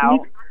the next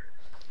week.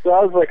 So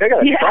I was like, I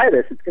got to try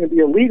this. It's going to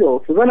be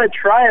illegal. So then I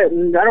try it,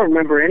 and I don't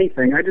remember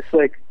anything. I just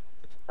like,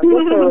 I guess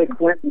I like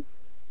went.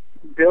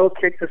 Bill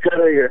kicked us out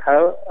of your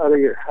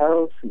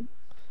house, and,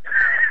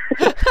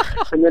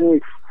 and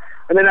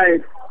then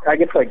I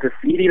guess like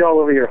graffitied all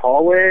over your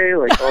hallway,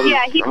 like all these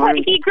he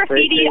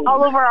graffitied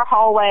all over our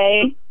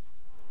hallway.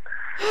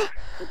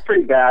 It's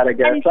pretty bad, I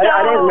guess. So,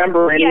 I don't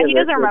remember any of it. Yeah, he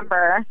doesn't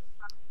remember.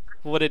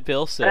 What did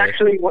Bill say?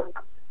 Actually, Bill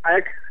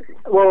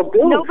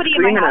Nobody was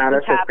in my screaming house at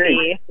us, was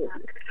happy.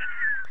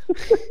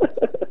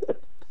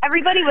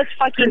 Everybody was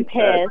fucking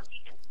pissed.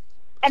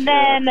 And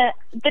then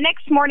the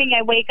next morning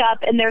I wake up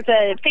and there's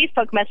a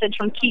Facebook message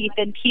from Keith,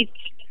 and Keith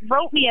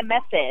wrote me a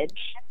message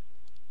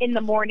in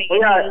the morning.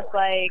 And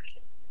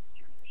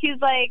he was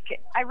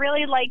like, I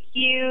really like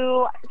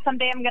you.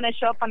 Someday I'm going to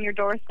show up on your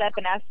doorstep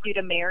and ask you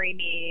to marry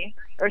me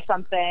or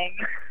something.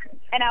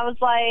 And I was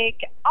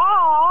like,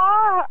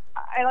 aw,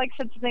 I like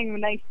said something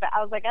nice.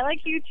 I was like, I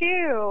like you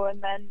too.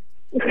 And then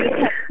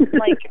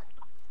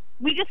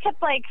we just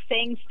kept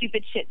saying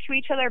stupid shit to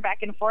each other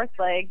back and forth,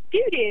 like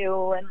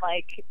doo-doo and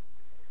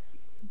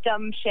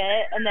dumb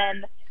shit. And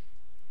then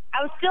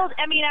I was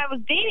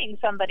dating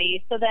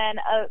somebody. So then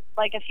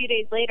a few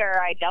days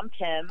later I dumped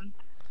him.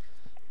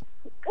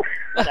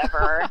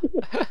 Whatever.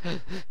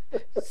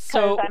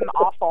 So I'm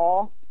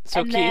awful.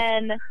 So and Keith,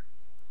 then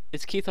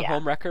is Keith a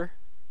homewrecker?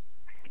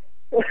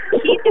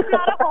 Keith is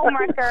not a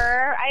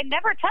homewrecker. I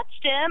never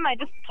touched him. I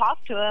just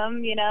talked to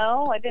him, you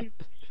know.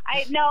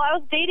 I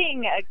was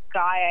dating a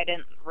guy I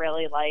didn't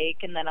really like,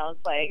 and then I was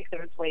like,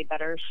 there's way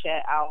better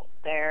shit out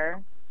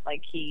there,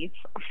 like Keith.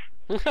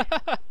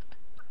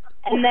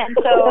 And then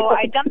so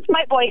I dumped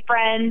my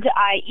boyfriend.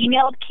 I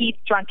emailed Keith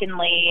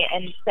drunkenly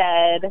and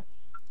said,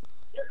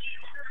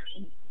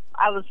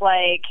 I was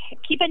like,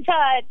 keep in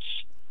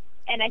touch.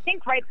 And I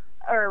think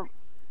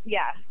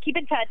keep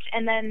in touch.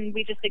 And then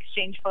we just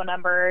exchanged phone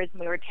numbers,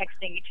 and we were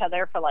texting each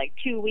other for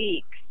 2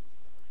 weeks.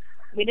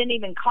 We didn't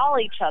even call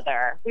each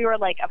other. We were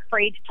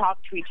afraid to talk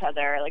to each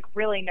other,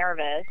 really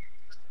nervous.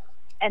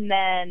 And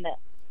then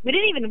we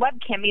didn't even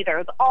webcam either.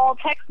 It was all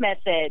text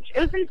message. It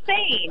was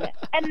insane.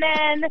 And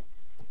then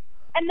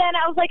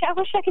I was like, I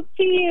wish I could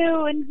see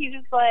you. And he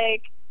was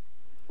like,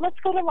 let's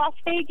go to Las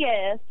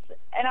Vegas.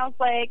 And I was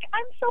like,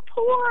 I'm so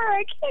poor,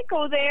 I can't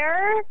go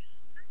there.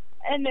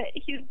 And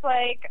he was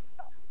like,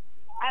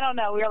 I don't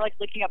know, we were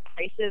looking up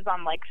prices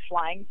on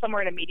flying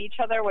somewhere to meet each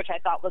other, which I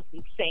thought was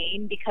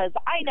insane because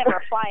I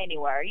never fly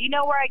anywhere. You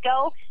know where I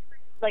go?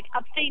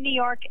 Upstate New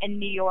York and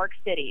New York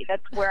City.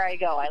 That's where I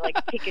go. I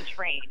take a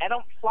train. I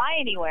don't fly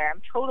anywhere.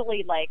 I'm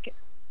totally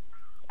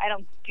I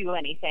don't do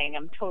anything.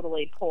 I'm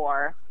totally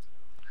poor.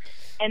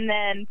 And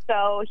then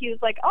so he was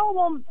like, oh,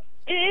 well,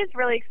 it is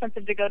really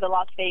expensive to go to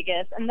Las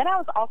Vegas. And then I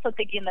was also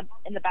thinking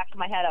in the back of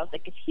my head, I was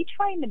like, is he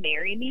trying to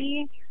marry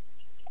me?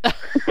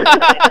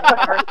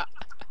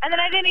 And then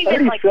I didn't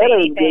even say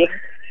anything.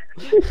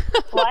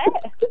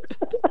 What?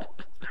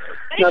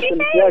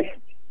 Nothing.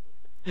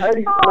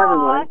 Never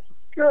mind.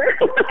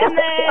 And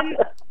then,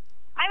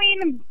 I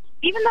mean,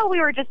 even though we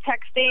were just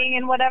texting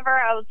and whatever,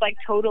 I was like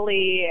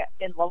totally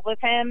in love with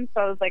him.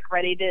 So I was like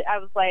I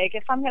was like,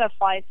 if I'm going to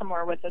fly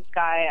somewhere with this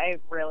guy, I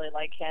really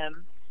like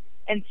him.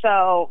 And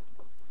so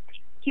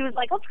he was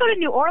like, let's go to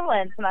New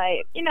Orleans. And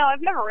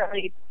I've never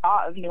really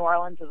thought of New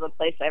Orleans as a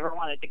place I ever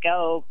wanted to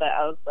go. But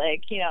I was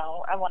like,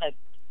 I want to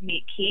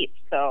meet Keith.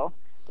 So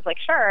I was like,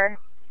 sure.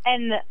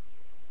 And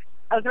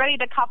I was ready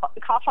to cough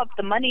up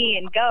the money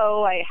and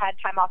go. I had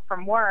time off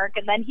from work.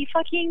 And then he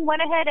fucking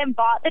went ahead and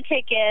bought the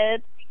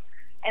tickets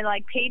and,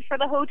 like, paid for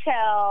the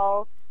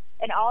hotel.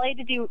 And all I had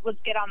to do was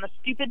get on the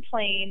stupid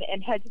plane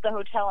and head to the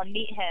hotel and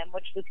meet him,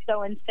 which was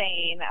so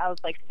insane. I was,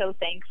 like, so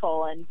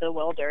thankful and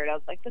bewildered. I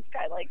was like, this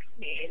guy likes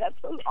me. That's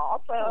so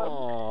awesome.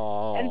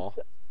 Aww. And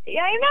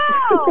yeah, I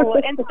know.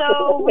 And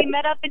so we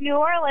met up in New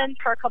Orleans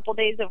for a couple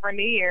days over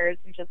New Year's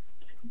and just,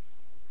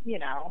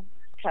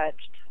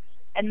 touched.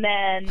 And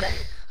then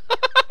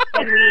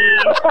when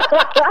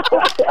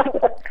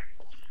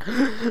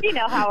you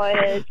know how it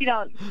is. You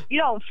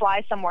don't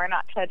fly somewhere and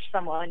not touch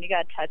someone. You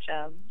gotta touch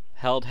them.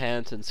 Held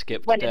hands and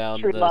skipped When it's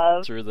down true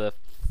love. through the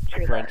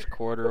True French love.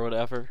 Quarter or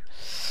whatever.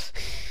 So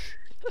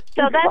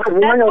that's we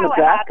went on how the it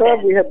bathtub.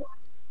 happened.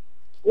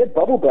 We had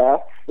bubble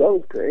baths. That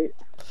was great.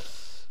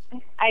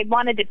 I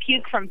wanted to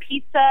puke from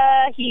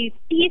pizza. He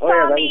Oh,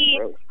 saw yeah, me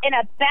that was gross. in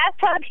a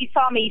bathtub. He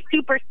saw me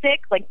super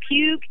sick, like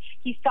puke.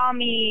 He saw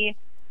me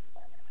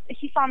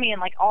in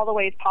like all the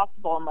ways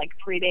possible in like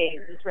 3 days.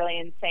 It was really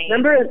insane.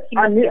 Remember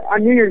on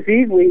New Year's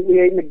Eve, we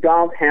ate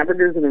McDonald's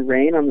hamburgers in the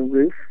rain on the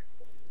roof?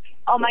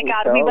 Oh my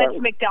God, hotel. we went to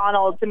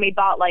McDonald's and we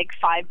bought like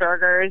 5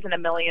 burgers and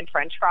 1 million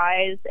French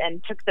fries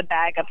and took the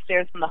bag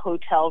upstairs from the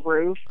hotel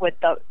roof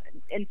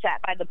and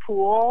sat by the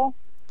pool.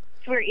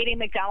 So we were eating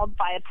McDonald's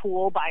by a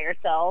pool by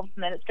ourselves,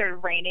 and then it started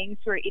raining,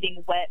 so we were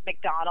eating wet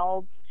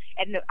McDonald's.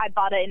 And I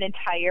bought an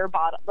entire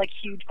bottle, like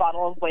huge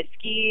bottle of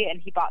whiskey, and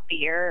he bought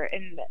beer,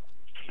 and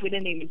we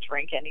didn't even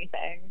drink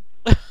anything.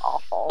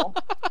 Awful.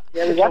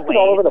 Yeah, we left it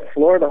all over the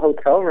floor of the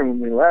hotel room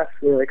when we left.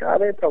 We were like,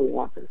 they probably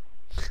want this.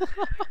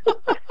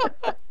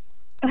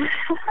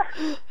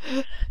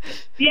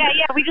 Yeah,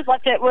 we just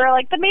left it. We were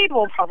like, the maid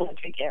will probably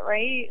drink it,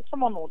 right?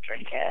 Someone will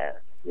drink it.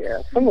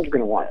 Yeah, someone's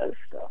going to want this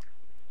stuff.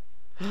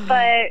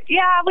 But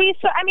yeah, I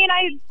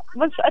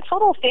was a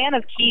total fan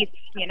of Keith.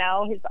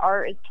 His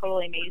art is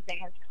totally amazing.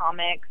 His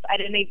comics, I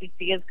didn't even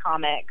see his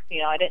comics.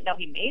 I didn't know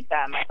he made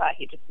them. I thought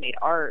he just made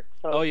art.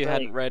 So You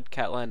hadn't read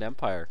Catland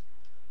Empire?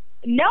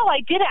 No,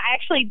 I didn't. I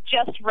actually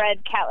just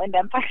read Catland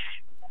Empire.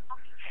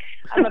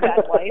 I'm a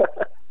bad wife.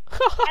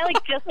 I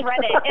just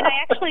read it, and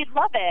I actually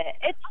love it.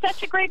 It's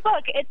such a great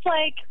book. It's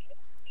like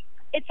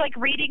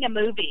reading a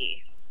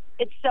movie.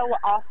 It's so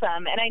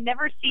awesome, and I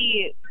never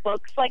see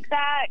books like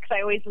that because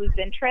I always lose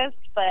interest.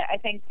 But I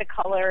think the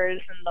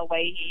colors and the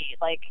way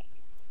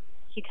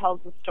he tells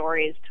the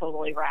story is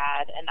totally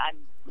rad, and I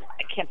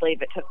can't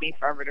believe it took me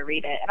forever to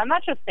read it. And I'm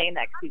not just saying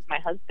that because he's my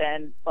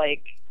husband.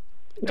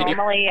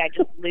 Normally I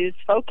just lose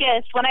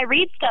focus when I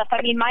read stuff.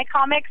 My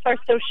comics are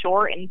so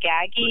short and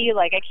gaggy,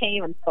 I can't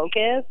even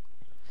focus.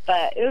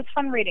 But it was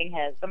fun reading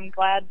his. I'm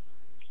glad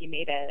he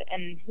made it,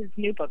 and his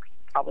new book's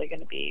probably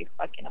going to be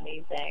fucking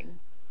amazing.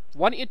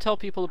 Why don't you tell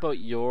people about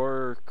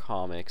your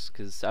comics?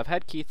 Because I've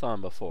had Keith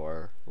on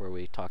before, where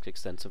we talked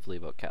extensively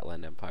about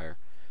Catland Empire.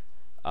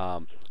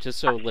 Just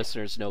so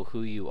listeners know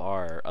who you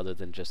are, other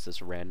than just this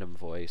random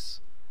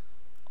voice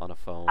on a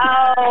phone.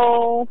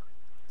 Oh.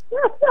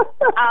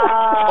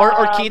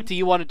 Or Keith, do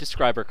you want to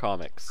describe her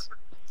comics?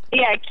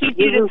 Yeah, Keith,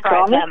 you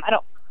describe them.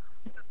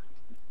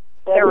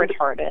 They're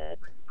retarded.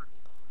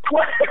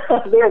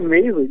 They're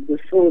amazing. They're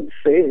so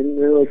insane.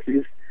 They're like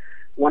these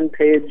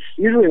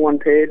usually one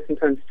page,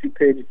 sometimes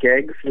 2-page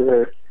gags.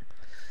 They're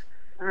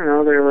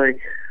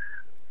like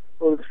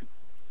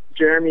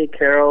Jeremy,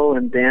 Carol,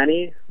 and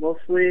Danny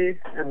mostly,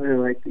 and they're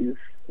like these.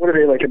 What are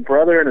they, like a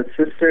brother and a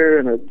sister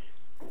and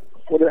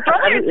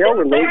they all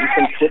relate in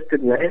some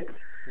twisted way,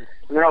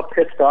 and they're all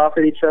pissed off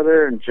at each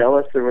other and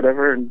jealous or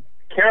whatever. And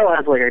Carol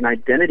has like an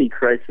identity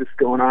crisis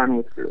going on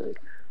with her.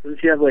 Doesn't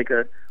she have like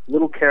a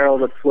little Carol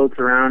that floats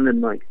around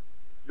and like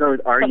is always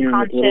arguing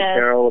with little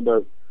Carol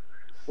about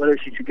whether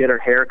she should get her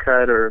hair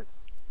cut or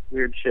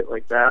weird shit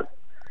like that,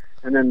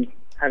 and then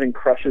having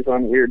crushes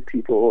on weird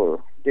people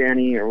or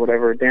Danny or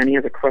whatever. Danny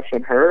has a crush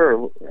on her,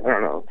 or I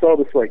don't know. It's all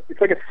just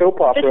it's like a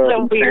soap opera. It's a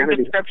weird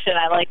insanity description.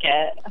 I like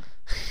it.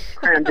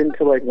 Crammed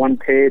into like one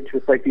page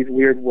with like these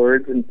weird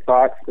words and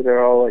thoughts that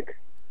are all like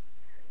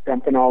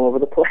dumping all over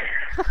the place.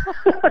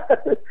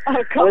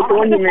 Oh God! Like the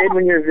one you made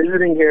when you were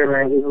visiting here,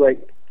 right? It was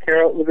like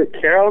Carol. Was it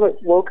Carol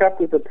that woke up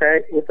with a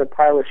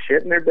pile of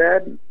shit in her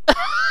bed?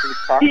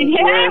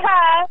 Yeah.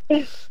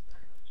 That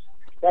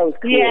was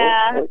cool.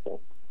 Yeah.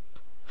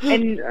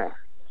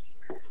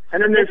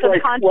 And then there's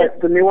like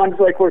the new one's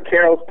like where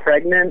Carol's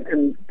pregnant,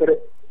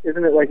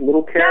 isn't it like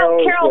little Carol?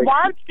 No, Carol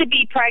wants to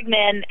be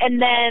pregnant,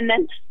 and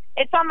then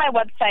it's on my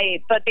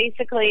website. But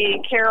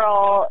basically,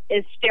 Carol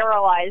is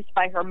sterilized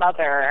by her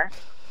mother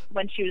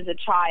when she was a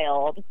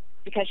child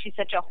because she's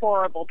such a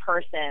horrible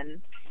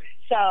person.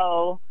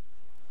 So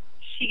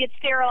she gets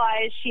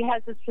sterilized, she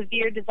has a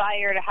severe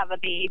desire to have a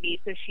baby,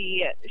 so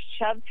she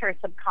shoves her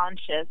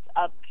subconscious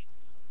up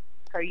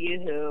her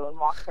yoo-hoo and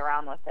walks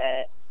around with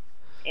it.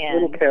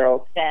 And Little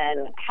Carol.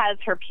 then has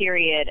her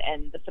period,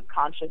 and the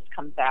subconscious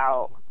comes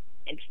out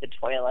into the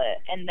toilet.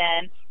 And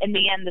then, in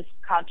the end, the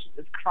subconscious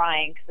is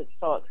crying because it's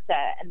so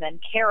upset. And then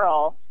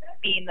Carol,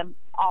 being the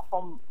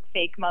awful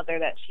fake mother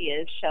that she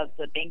is, shoves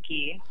a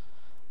binky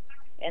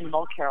in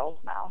little Carol's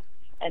mouth.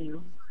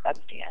 And that's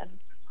the end.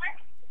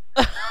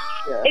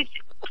 Yeah.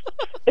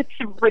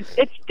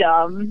 It's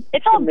dumb.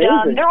 It's all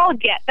Amazing. dumb.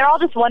 They're all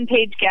just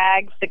one-page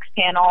gags, 6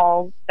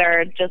 panels.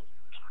 They're just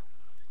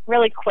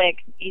really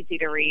quick, easy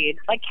to read,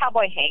 like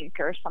Cowboy Hank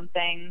or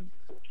something.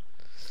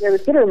 Yeah, they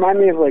sort of remind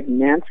me of like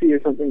Nancy or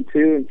something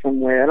too in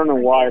some way. I don't know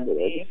why, but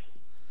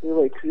they're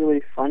like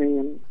really funny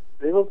and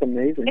they look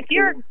amazing. If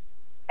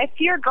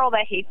you're a girl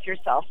that hates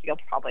yourself, you'll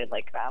probably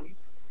like them.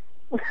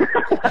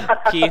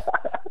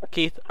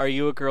 Keith, are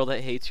you a girl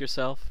that hates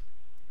yourself?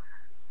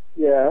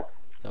 Yeah.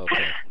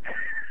 Okay.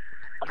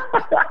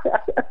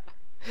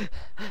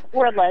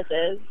 Or Les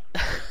is.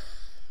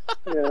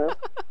 Yeah.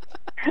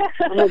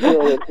 I'm a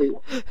girl that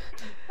hates.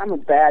 I'm a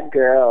bad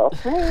girl.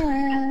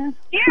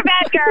 You're a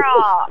bad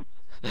girl.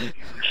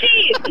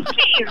 Cheese,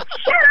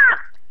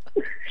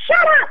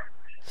 shut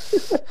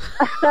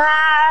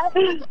up.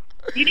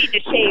 You need to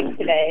shave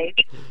today,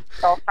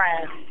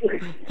 girlfriend.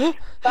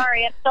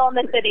 Sorry, I'm still in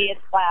the city.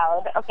 It's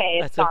loud. Okay,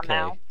 it's That's on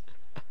now.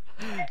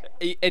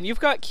 And you've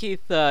got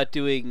Keith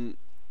doing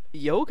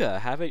yoga,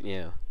 haven't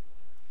you?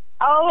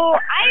 Oh,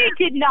 I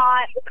did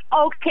not.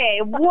 Okay,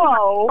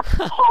 whoa.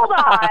 Hold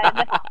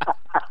on.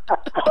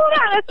 Hold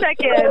on a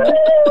second.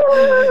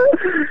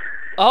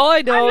 All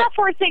I know. I'm not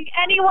forcing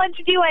anyone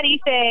to do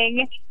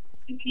anything.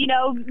 You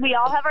know, we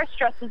all have our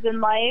stresses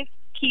in life.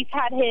 Keith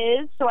had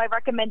his, so I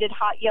recommended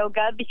hot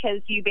yoga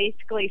because you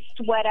basically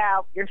sweat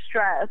out your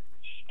stress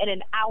in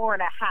an hour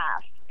and a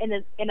half in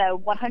a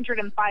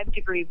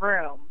 105-degree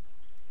room.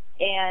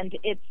 And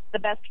it's the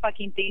best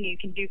fucking thing you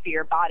can do for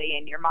your body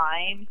and your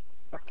mind.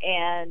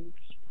 And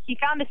he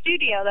found a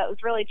studio that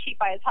was really cheap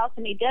by his house,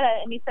 and he did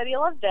it, and he said he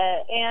loved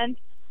it. And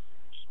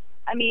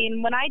I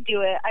mean, when I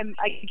do it,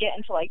 I get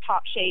into like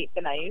top shape,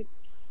 and I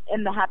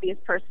am the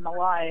happiest person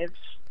alive.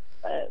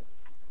 But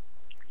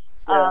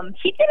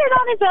he did it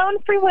on his own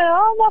free will.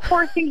 I'm not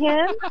forcing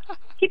him.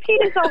 He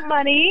paid his own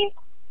money.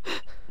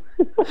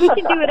 He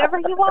can do whatever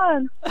he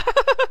wants.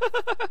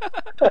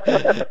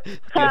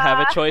 Do you have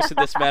a choice in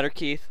this matter,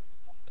 Keith?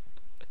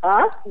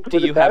 Huh? Do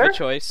you have a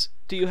choice?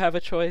 Do you have a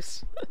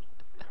choice?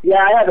 Yeah,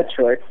 I have a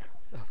choice.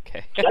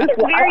 Okay. He's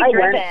very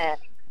driven.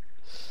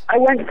 I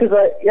went because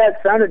it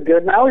sounded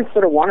good, and I always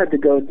sort of wanted to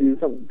go do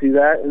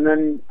that, and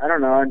then I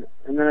don't know,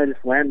 and then I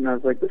just went, and I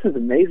was like, this is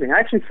amazing. I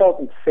actually felt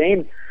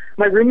insane.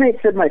 My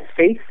roommate said my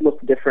face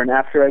looked different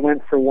after I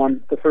went for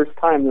one the first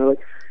time. They're like,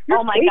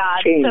 oh my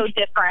God, changed. so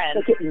different.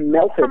 Like it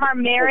melted. From our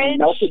marriage.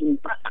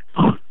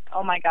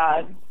 Oh my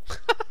God,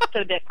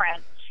 so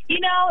different. You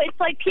know, it's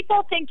like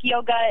people think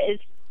yoga is.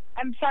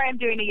 I'm sorry, I'm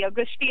doing a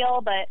yoga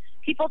spiel, but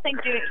people think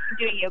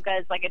doing yoga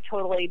is like a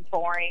totally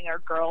boring or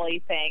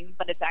girly thing,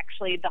 but it's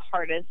actually the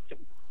hardest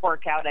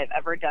workout I've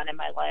ever done in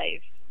my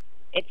life.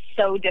 It's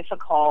so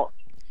difficult,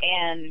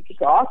 and it's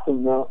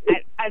awesome though.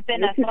 I've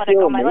been athletic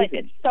all my life.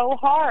 It's so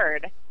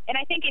hard, and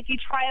I think if you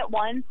try it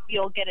once,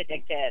 you'll get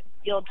addicted.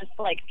 You'll just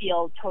like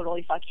feel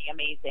totally fucking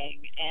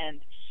amazing, and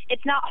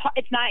it's not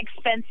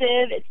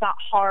expensive. It's not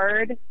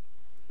hard,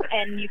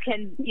 and you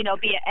can be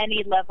at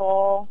any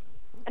level.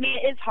 I mean,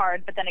 it is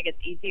hard, but then it gets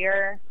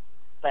easier.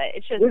 But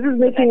it's just.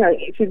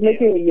 She's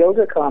making a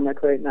yoga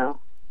comic right now.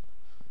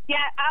 Yeah,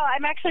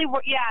 I'm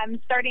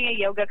starting a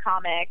yoga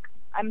comic.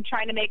 I'm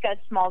trying to make a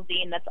small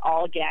zine that's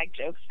all gag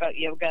jokes about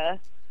yoga,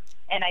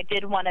 and I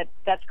did one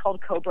that's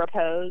called Cobra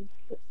Pose.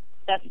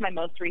 That's my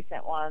most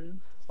recent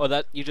one. Oh,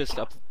 that you just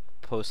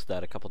posted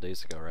that a couple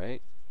days ago,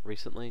 right?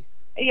 Recently.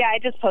 Yeah, I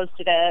just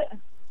posted it.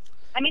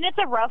 I mean, it's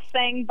a rough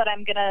thing, but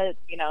I'm gonna,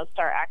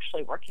 start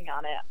actually working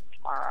on it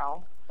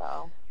tomorrow.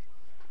 So.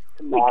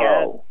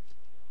 Tomorrow.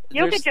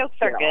 Yoga jokes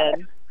are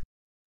good.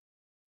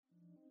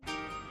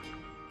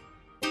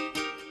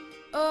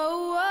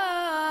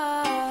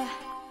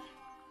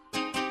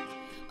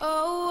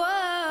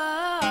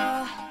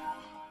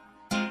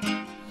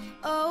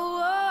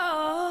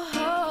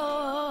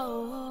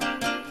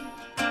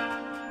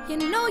 You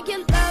know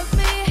you love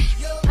me,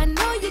 I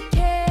know you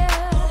care.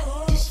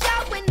 Just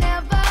shout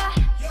whenever,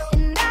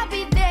 and I'll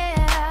be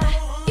there.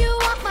 You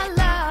want my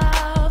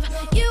love,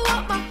 you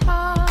want my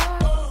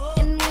heart,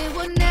 and we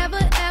will never,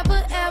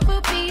 ever,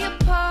 ever be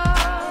apart.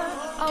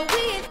 Are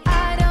we an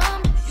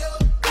item?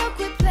 Go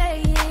quit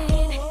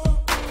playing.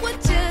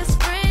 We're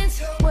just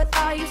friends, what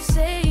are you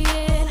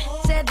saying?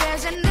 Said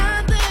there's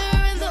another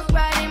and look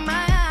right in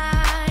my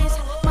eyes.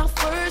 My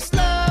first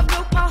love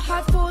broke my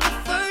heart for the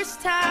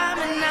first time,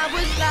 and I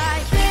was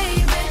like,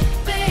 baby,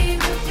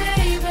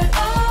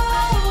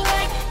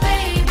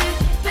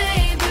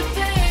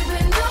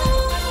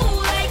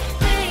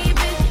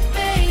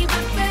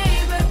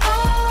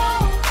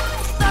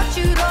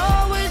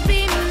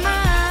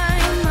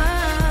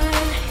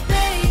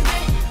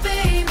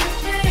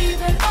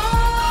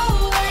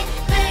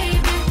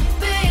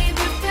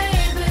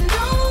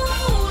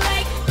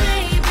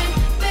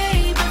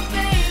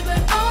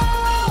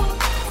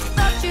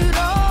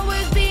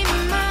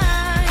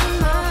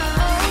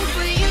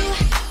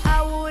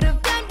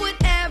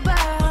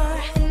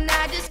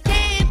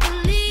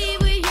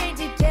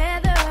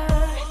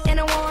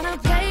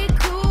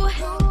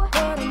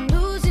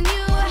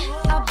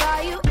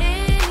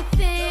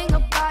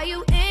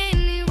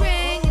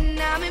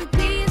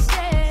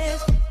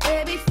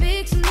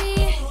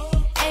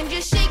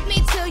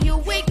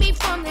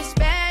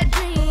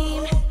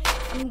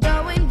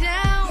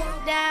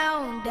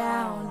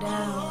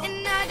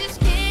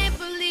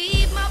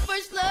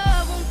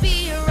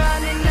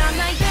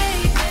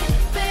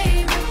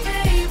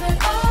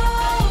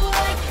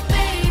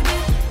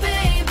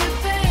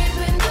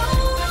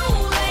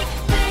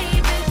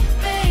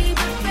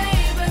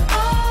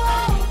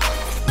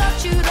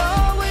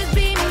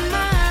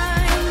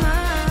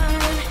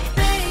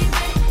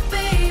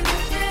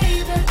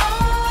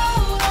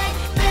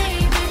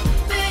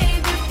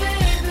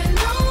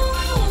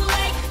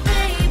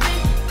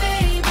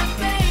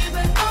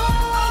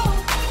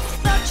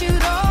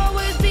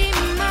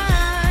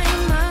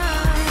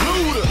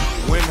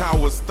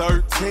 was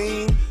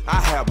 13, I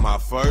had my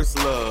first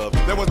love.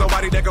 There was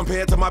nobody that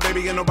compared to my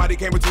baby, and nobody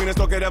came between us,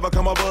 no could ever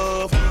come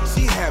above.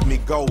 She had me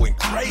going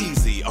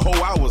crazy, oh,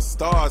 I was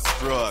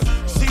starstruck.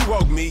 She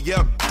woke me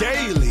up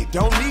daily,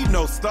 don't need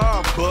no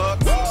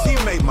Starbucks. She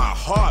made my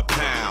heart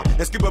pound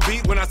and skip a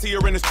beat when I see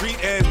her in the street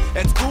and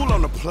at school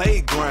on the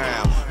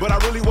playground. But I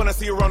really wanna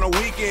see her on the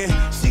weekend.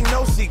 She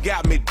knows she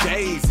got me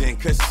dazing,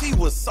 cause she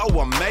was so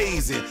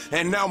amazing.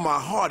 And now my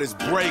heart is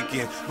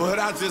breaking, but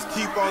I just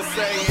keep on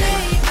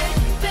saying,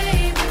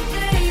 Baby,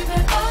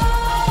 baby,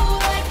 oh,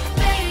 like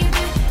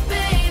baby,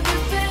 baby,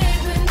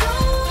 baby, no,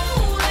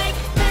 like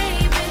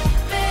baby,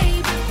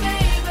 baby,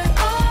 baby,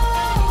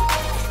 oh,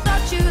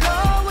 thought you'd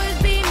always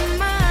be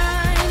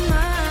mine,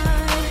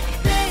 mine,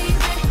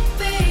 baby,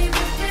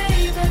 baby,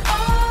 baby,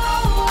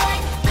 oh,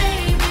 like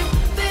baby,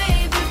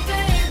 baby,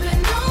 baby,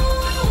 no,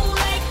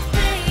 like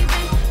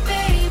baby,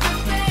 baby,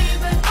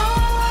 baby,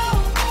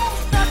 oh,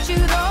 thought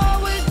you'd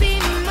always be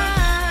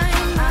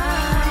mine,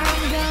 mine,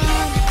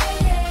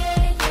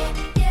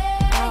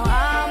 now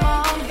I'm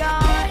all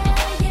gone.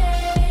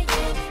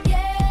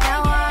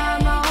 Now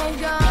I'm all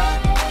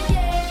gone.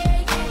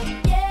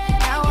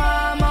 Now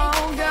I'm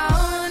all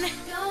gone.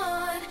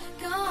 Gone,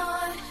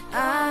 gone.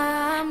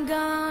 I'm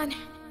gone.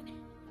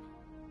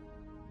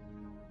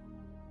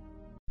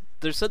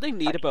 There's something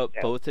neat about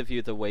both of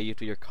you, the way you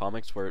do your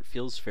comics, where it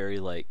feels very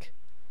like,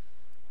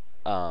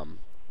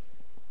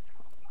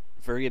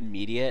 very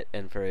immediate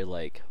and very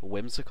like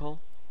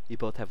whimsical. You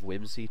both have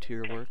whimsy to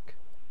your work.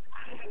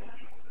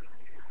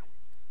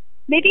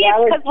 Maybe Yeah,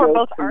 I it's like because we're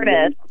both jokes and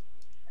artists.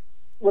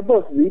 We're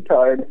both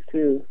retards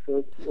too, so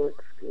it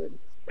works good.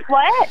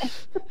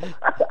 What?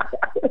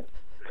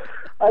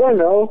 I don't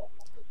know.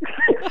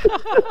 Well,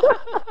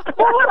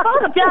 we're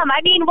both dumb.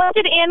 I mean, what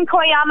did Ann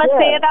Koyama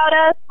say about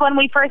us when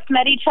we first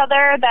met each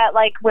other? That,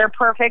 like, we're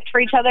perfect for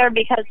each other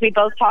because we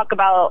both talk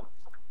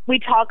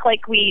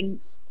like we,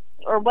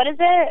 or what is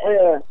it?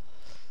 Yeah,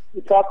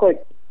 we talk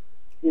like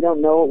we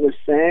don't know what we're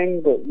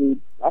saying, but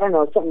I don't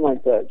know, something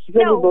like that. She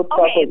said No, we both talk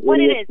okay, like what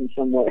it idiots is. in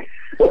some way.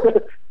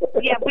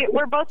 Yeah,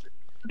 we're both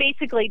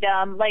basically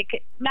dumb.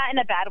 Like, not in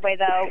a bad way,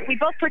 though. We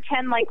both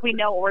pretend like we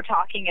know what we're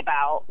talking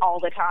about all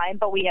the time,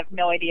 but we have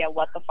no idea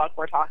what the fuck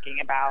we're talking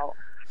about.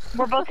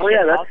 We're both Oh, yeah,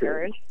 shit that's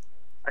talkers.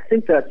 I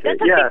think that's it. That's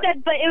what Yeah, she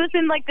said, but it was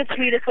in, like, the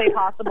sweetest way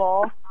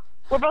possible.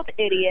 We're both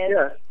idiots.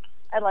 yeah.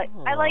 I like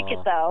it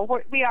though.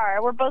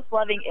 We're both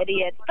loving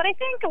idiots. But I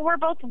think we're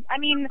both. I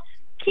mean,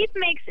 Keith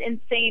makes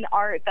insane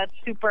art that's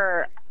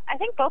super. I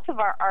think both of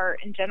our art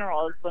in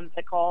general is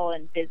whimsical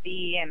and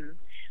busy, and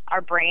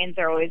our brains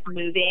are always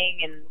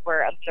moving, and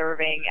we're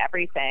observing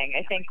everything.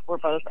 I think we're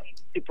both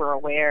super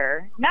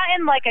aware, not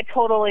in like a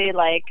totally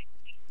like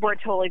we're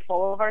totally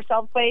full of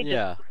ourselves way.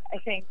 Yeah. Just, I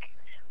think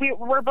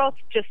we're both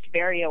just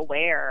very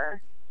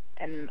aware,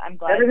 and I'm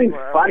glad Everything's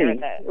we're funny, aware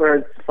of it. or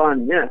it's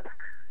fun, yeah.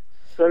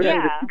 So everything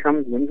Yeah. just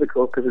becomes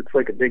whimsical because it's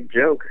like a big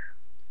joke.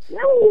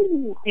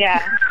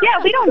 Yeah,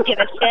 we don't give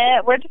a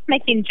shit. We're just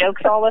making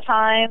jokes all the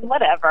time.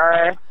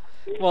 Whatever.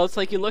 Well, it's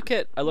like I look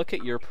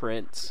at your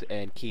prints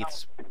and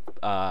Keith's,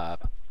 for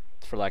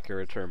lack of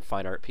a term,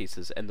 fine art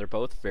pieces, and they're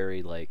both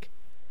very like.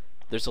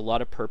 There's a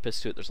lot of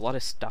purpose to it. There's a lot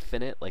of stuff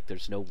in it. Like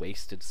there's no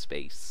wasted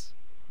space.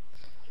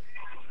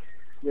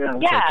 Yeah.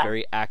 It's like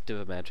very active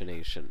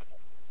imagination.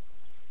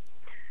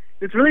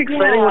 It's really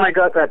exciting when I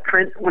got that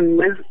print. When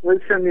Liz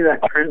sent me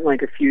that print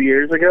like a few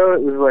years ago,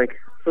 it was like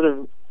sort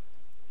of.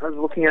 I was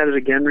looking at it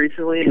again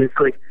recently, and it's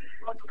like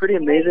pretty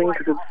amazing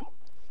because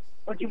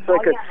it's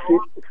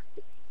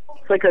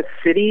like a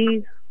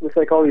city with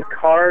like all these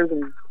cars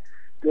and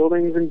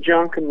buildings and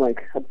junk, and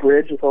like a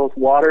bridge with all this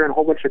water and a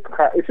whole bunch of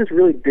crap. It's just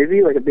really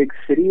busy, like a big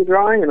city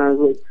drawing. And I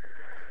was like,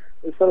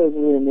 I thought it was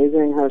really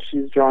amazing how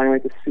she's drawing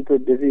like a super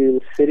busy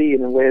city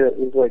in a way that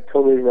was like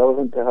totally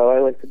relevant to how I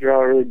like to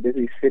draw really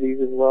busy cities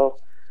as well.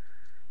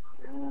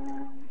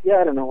 Yeah,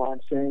 I don't know why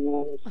I'm saying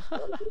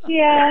that.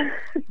 Yeah.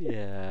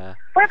 Yeah.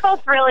 We're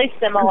both really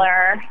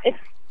similar.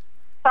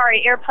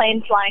 Sorry,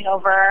 airplane flying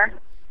over.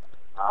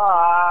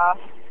 Aw.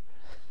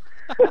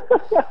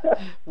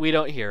 We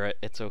don't hear it.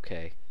 It's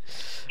okay.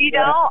 You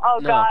don't? Oh,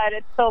 No. God,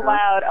 it's so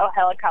loud. Oh,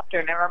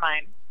 helicopter, never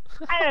mind.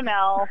 I don't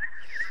know.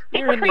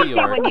 You're in New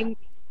York.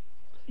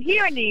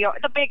 Here in New York,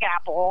 the Big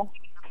Apple.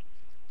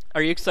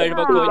 Are you excited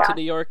about going to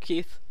New York,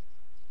 Keith?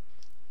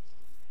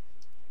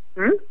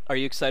 Hmm? Are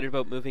you excited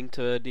about moving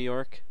to New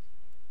York?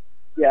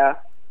 Yeah,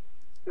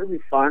 it'll be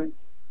fun.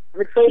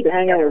 I'm excited to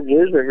hang out with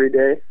Liz every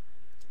day.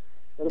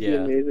 That'll be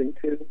Yeah. amazing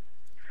too.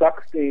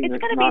 Sucks being It's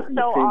going to not be in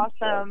the so same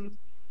awesome.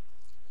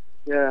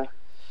 Yeah,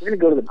 we're gonna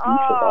go to the beach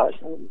a lot.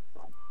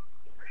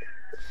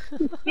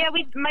 Yeah,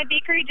 my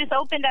bakery just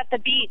opened at the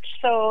beach,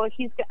 so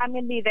I'm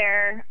gonna be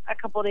there a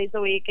couple days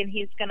a week, and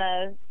he's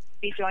gonna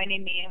be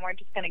joining me, and we're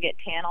just gonna get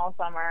tan all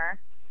summer.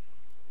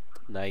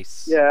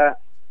 Nice. Yeah,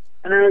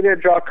 and then we're gonna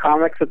draw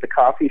comics at the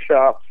coffee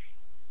shop.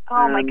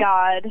 Oh my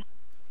God,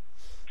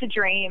 it's a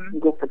dream. We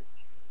go for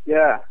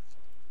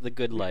The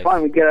good life.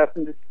 fun. We get up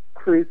and just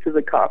cruise to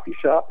the coffee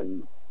shop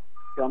and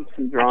dump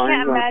some drawings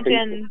can't on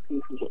imagine.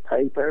 pieces of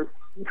paper.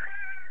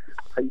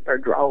 Paper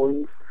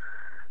drawings.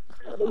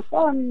 It'll be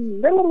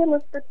fun.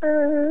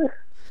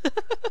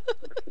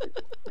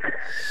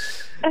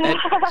 And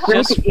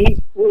We'll just eat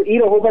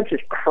a whole bunch of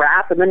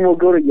crap, and then we'll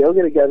go to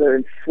yoga together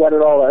and sweat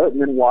it all out,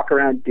 and then walk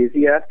around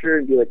dizzy after,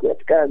 and be like,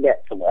 "Let's go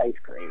get some ice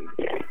cream."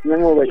 And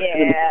then we'll sit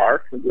in the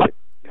park and be like,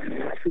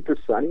 super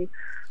sunny.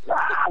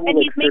 And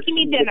he's making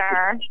me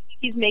dinner.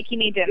 He's making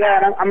me dinner.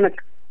 Yeah, and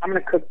I'm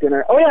gonna cook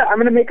dinner. Oh yeah, I'm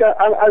gonna make I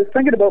was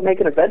thinking about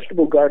making a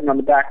vegetable garden on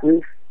the back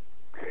roof.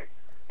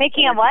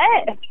 Making a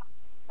what?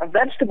 A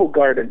vegetable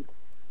garden.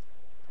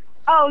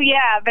 Oh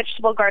yeah,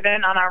 vegetable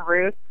garden on our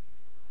roof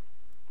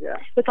Yeah.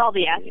 with all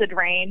the acid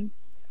rain.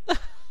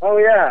 Oh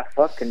yeah,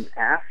 fucking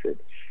acid.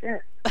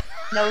 Shit.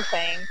 No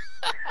thanks.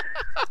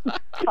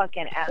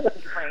 Fucking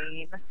acid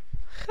rain.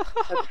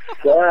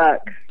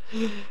 Sucks.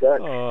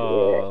 Sucks.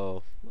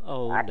 oh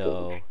Acid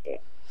no.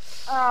 shit.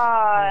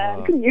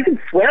 Oh. You can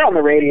swear on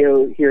the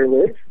radio here,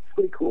 Liz. It's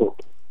pretty cool.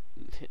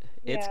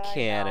 It's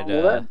Yeah, I know.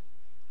 Canada.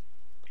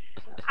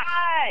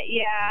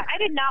 Yeah, I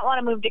did not want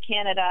to move to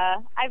Canada.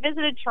 I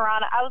visited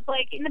Toronto. I was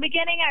like, in the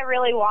beginning, I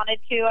really wanted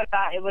to. I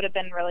thought it would have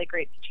been really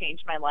great to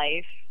change my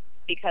life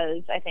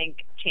because I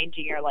think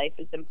changing your life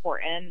is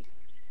important.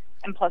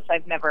 And plus,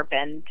 I've never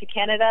been to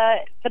Canada.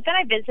 But then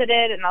I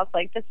visited, and I was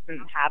like, this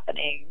isn't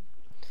happening.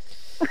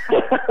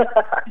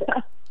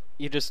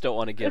 You just don't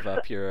want to give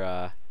up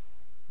your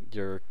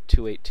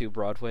 282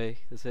 Broadway,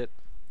 is it?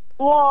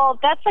 Well,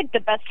 that's like the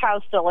best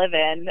house to live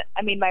in.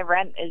 I mean, my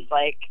rent is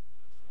like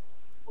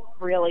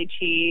really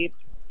cheap,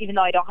 even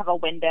though I don't have a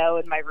window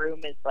and my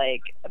room is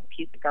like a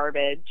piece of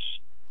garbage.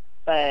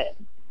 But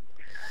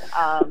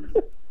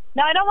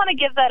no, I don't want to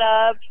give that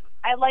up.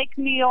 I like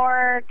New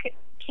York,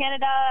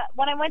 Canada.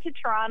 When I went to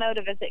Toronto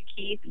to visit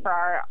Keith for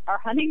our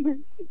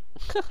honeymoon,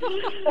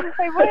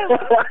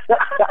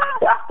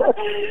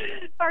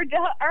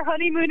 our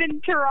honeymoon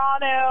in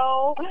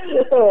Toronto.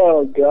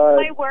 Oh god.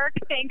 My work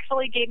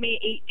thankfully gave me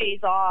 8 days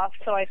off,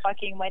 so I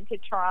fucking went to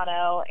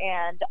Toronto,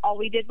 and all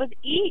we did was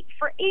eat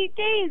for 8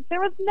 days. There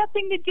was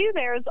nothing to do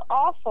there. It was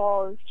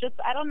awful. It's just,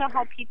 I don't know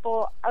how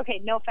people.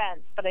 Okay, no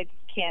offense, but I just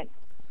can't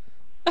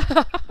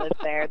live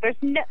there. I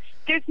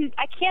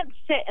can't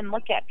sit and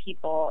look at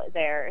people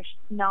there. It's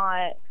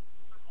not.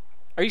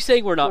 Are you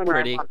saying we're not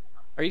pretty?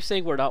 Are you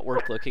saying we're not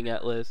worth looking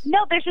at, Liz?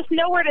 No, there's just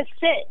nowhere to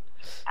sit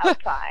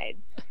outside.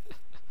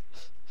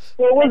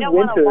 Well, it was I don't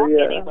want to winter, walk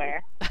yeah.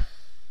 anywhere.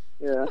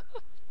 Yeah.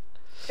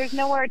 There's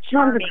nowhere Not as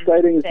charming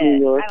exciting to as sit. New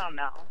York. I don't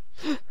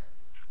know.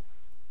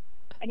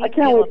 I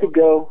can't wait to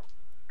go.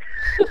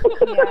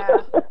 Yeah.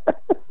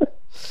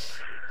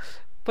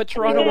 But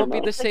Toronto Yeah, won't be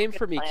no. the same That's a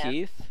for me, good plan.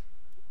 Keith.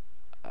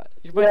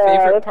 You're my Yeah,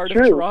 favorite that's part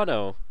true. of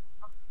Toronto.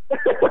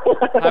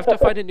 I have to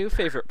find a new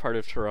favorite part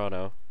of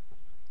Toronto.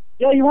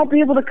 Yeah, you won't be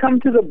able to come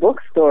to the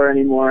bookstore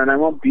anymore, and I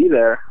won't be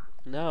there.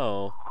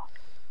 No.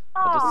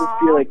 I'll just-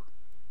 just be like,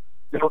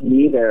 no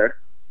me there.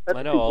 That's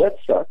I know. That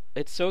sucks.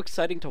 It's so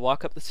exciting to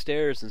walk up the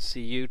stairs and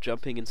see you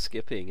jumping and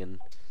skipping and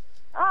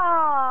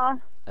Aw.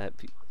 at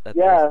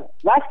Yeah,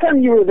 last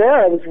time you were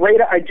there,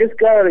 I just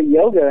got out of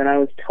yoga, and I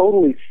was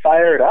totally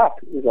fired up.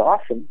 It was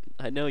awesome.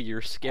 I know you're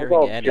I was scaring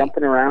all Annie.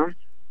 jumping around.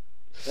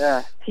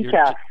 Yeah, You're,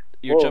 TCAF.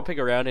 you're Whoa. jumping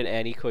around and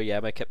Annie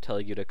Koyama kept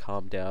telling you to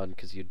calm down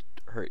because you'd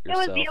hurt It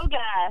yourself. was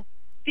yoga.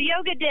 The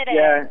yoga did it.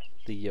 Yeah,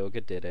 The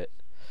yoga did it.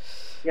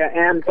 yeah.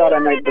 Anne thought I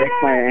might break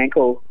my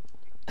ankle.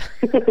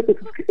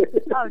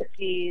 Oh,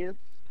 jeez.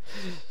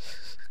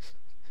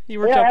 You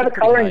were Yeah, I jumping have a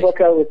pretty coloring high.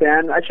 book out with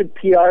Anne. I should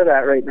PR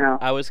that right now.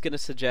 I was gonna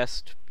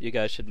suggest you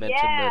guys should mention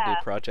the new Yeah.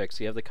 projects.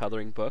 You have the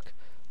coloring book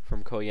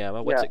from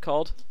Koyama. What's Yeah. it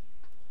called?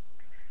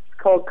 It's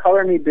called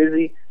Color Me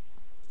Busy.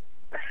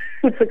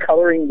 It's a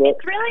coloring book.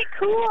 It's really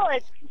cool.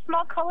 It's a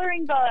small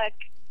coloring book.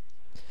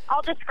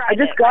 I'll describe I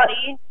just it. got-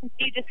 Ready? Since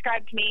you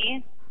described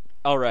me.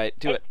 All right,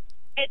 do it.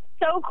 It's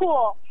so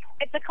cool.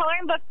 It's a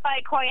coloring book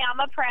by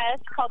Koyama Press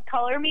called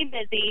Color Me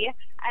Busy,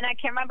 and I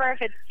can't remember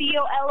if it's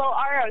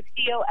COLOR or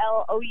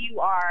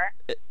COLOUR.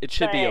 It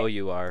should be but-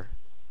 OUR.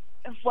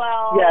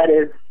 Well, Yeah, it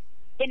is.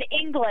 in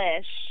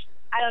English.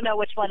 I don't know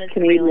which one is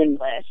Canadian. real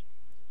English.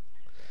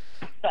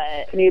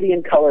 But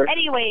Canadian color.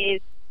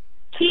 anyways,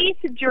 Keith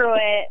drew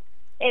it.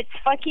 It's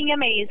fucking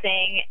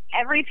amazing.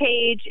 Every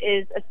page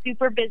is a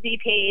super busy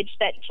page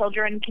that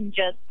children can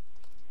just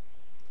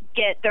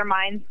get their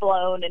minds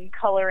blown and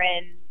color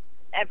in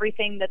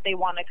everything that they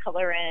want to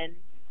color in.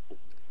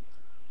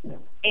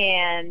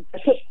 And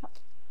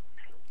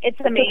it's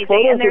amazing.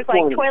 photos And there's this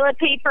morning. like toilet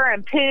paper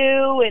and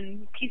poo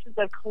and pieces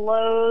of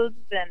clothes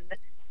and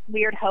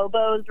weird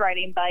hobos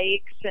riding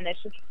bikes, and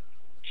it's just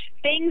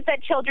things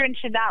that children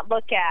should not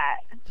look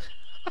at.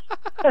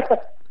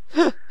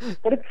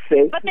 But it's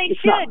safe. But they it's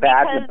should, not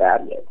bad in a because-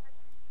 bad way.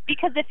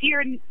 Because if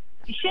you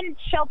shouldn't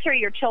shelter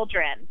your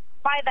children.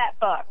 Buy that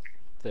book.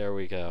 There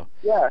we go.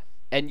 Yeah.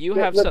 And you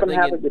Let have them something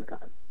have a in. good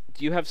time.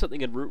 Do you have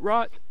something in Root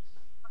Rot?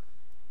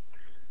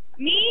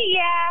 Me,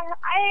 yeah.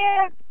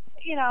 I have,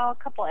 a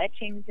couple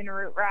etchings in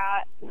Root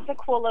Rot. It's a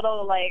cool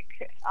little,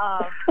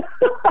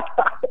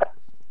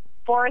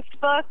 forest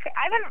book.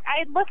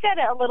 I looked at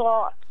it a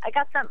little. I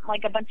got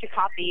a bunch of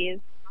copies.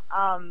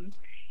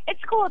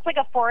 It's cool. It's like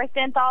a forest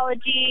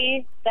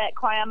anthology that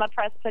Koyama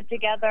Press put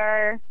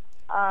together.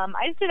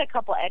 I just did a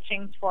couple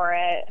etchings for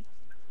it.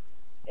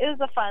 It was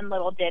a fun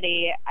little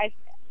ditty.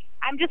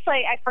 I'm just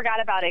like, I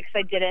forgot about it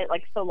because I did it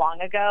like so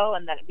long ago,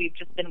 and then we've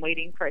just been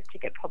waiting for it to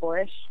get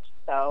published.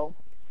 So.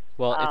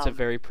 Well, it's a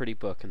very pretty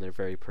book, and they're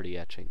very pretty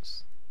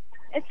etchings.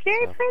 It's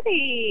very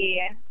pretty.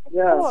 It's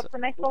Yeah. cool. It's a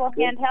nice little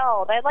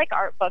handheld. I like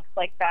art books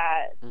like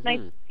that. It's nice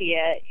Mhm. to see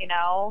it. You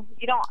know,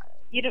 you don't.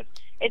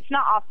 It's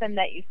not often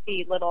that you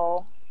see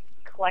little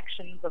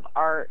collections of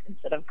art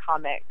instead of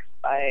comics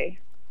by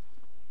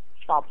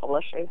small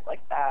publishers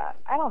like that.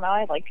 I don't know.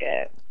 I like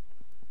it.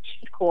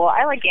 She's cool.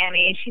 I like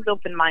Annie. She's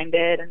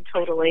open-minded and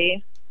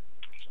totally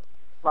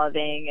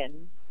loving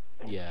and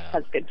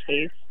has good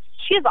taste.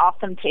 She has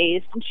awesome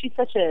taste, and she's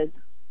such an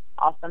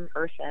awesome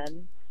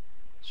person.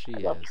 She I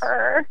is. love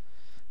her.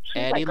 She's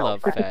Annie my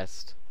Love girlfriend.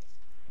 Fest.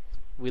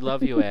 We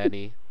love you,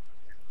 Annie.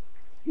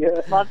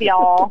 Yeah. Love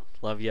y'all.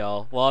 Love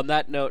y'all. Well, on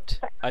that note,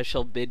 I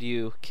shall bid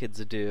you kids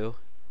adieu.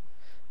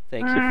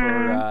 Thank you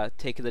for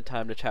taking the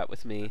time to chat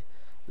with me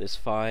this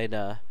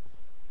fine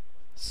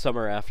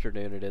summer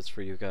afternoon it is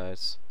for you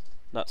guys.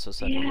 Not so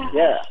sunny. Yeah.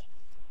 Yeah.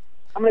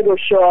 I'm gonna go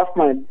show off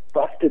my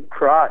busted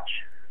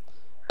crotch.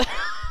 Show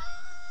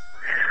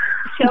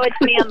it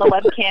to me on the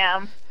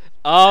webcam.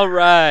 All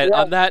right.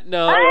 Yeah. On that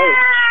note,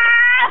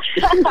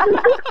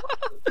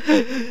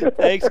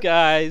 thanks,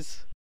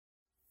 guys.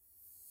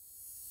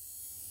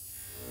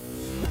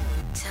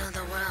 Till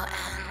the world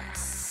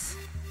ends.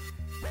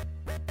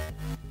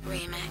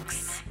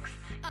 Remix.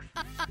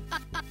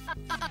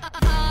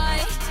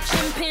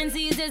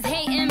 Chimpanzees is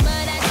hating, but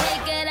I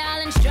take it all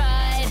in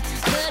stride.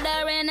 Put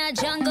her in a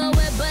jungle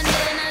with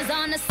bananas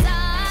on the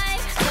side.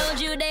 Told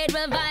you they'd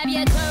revive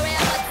your career,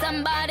 but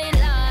somebody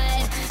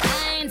lied.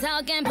 I ain't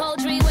talking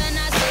poultry when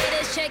I say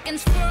this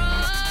chicken's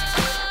fried.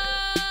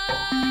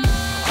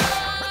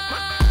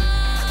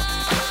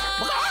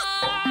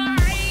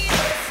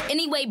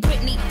 Anyway,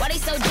 Britney, why they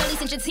so jelly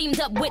since you teamed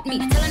up with me?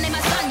 Telling they my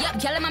son,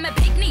 yup, yelling I'm a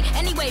picnic.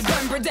 Anyway,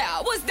 Burn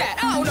Bradell, what's that?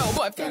 I don't know,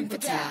 but Femme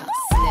Fatale.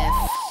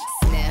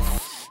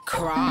 Sniff,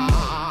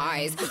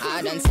 cries.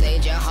 I done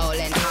slayed your whole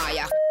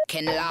entire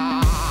f***ing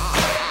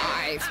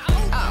life.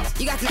 Oh,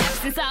 you got some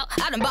absence out?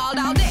 I done balled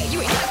all day.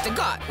 You ain't touched a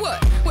gut.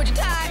 What? What you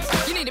tired?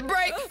 You need a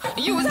break?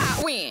 You was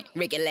hot when?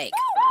 Ricky Lake.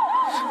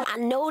 I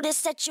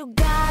noticed that you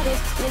got it.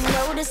 You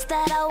noticed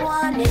that I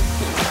want it. You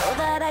know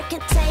that I can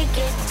take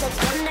it to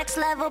the next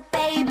level,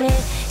 baby.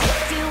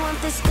 If you want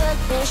this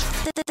goodness,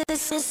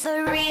 this is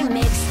a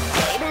remix.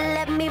 Baby,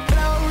 let me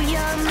blow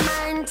your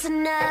mind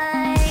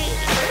tonight.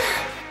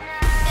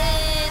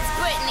 It's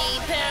Britney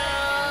Pilch.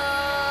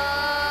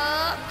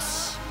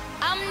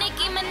 I'm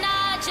Nicki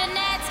Minaj and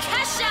that's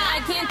Kesha. I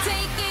can't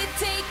take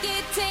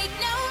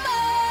no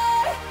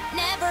more.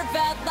 Never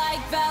felt like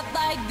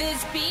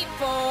this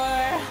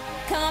before.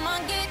 Come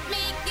on, get me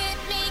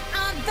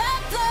on the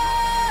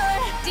floor.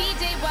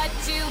 DJ, what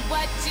you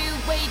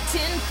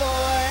waiting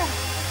for?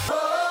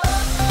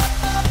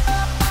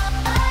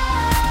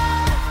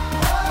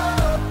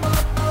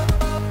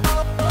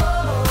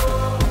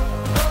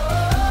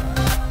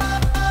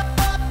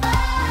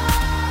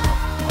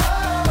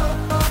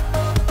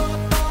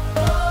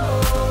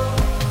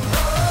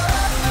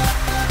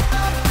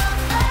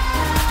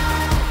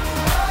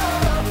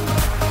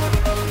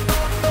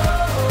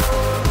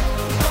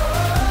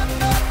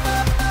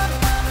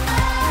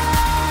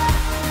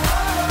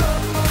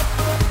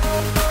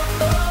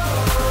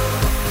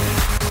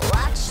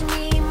 Watch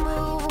me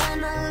move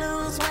when I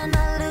lose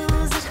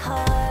it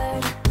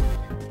hard.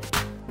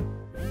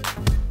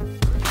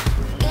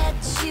 Get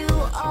you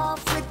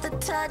off with the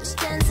touch,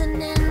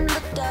 dancing in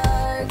the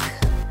dark.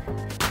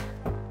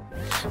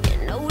 You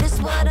notice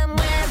what I'm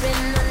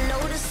wearing, I'm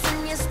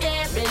noticing you're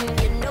staring.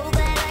 You know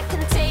that I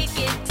can take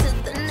it to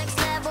the next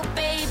level,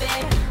 baby.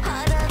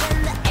 Harder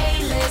than the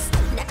A-list,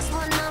 next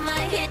one on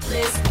my hit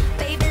list.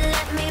 Baby,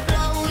 let me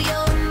blow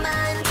your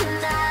mind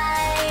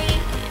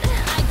tonight.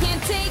 I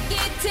can't take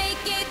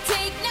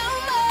no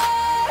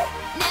more.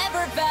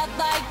 Never felt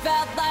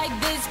like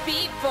this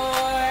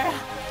before.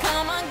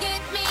 Come on,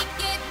 get me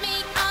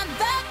on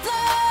the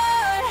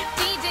floor.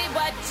 DJ,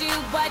 what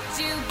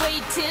you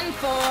waiting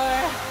for?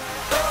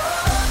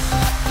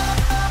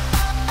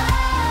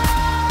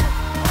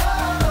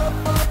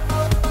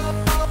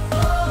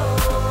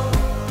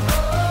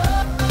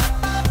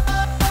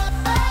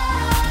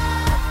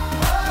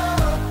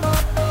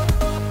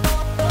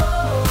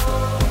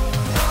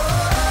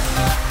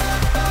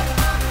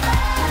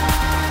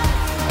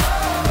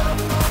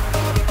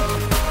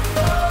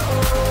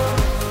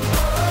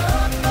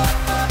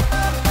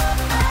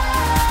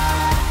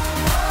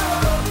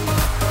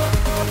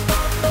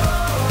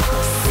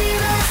 See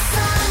the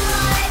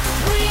sunlight,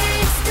 we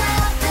ain't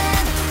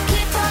stopping.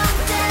 Keep on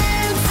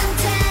dancing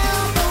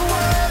till the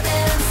world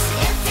ends.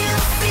 If you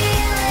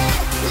feel it,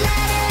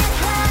 let it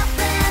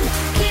happen.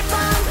 Keep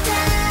on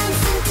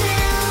dancing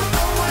till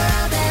the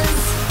world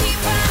ends.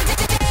 Keep on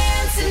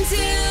dancing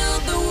till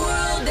the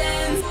world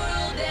ends.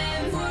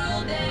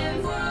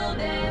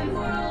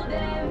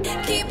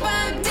 Keep on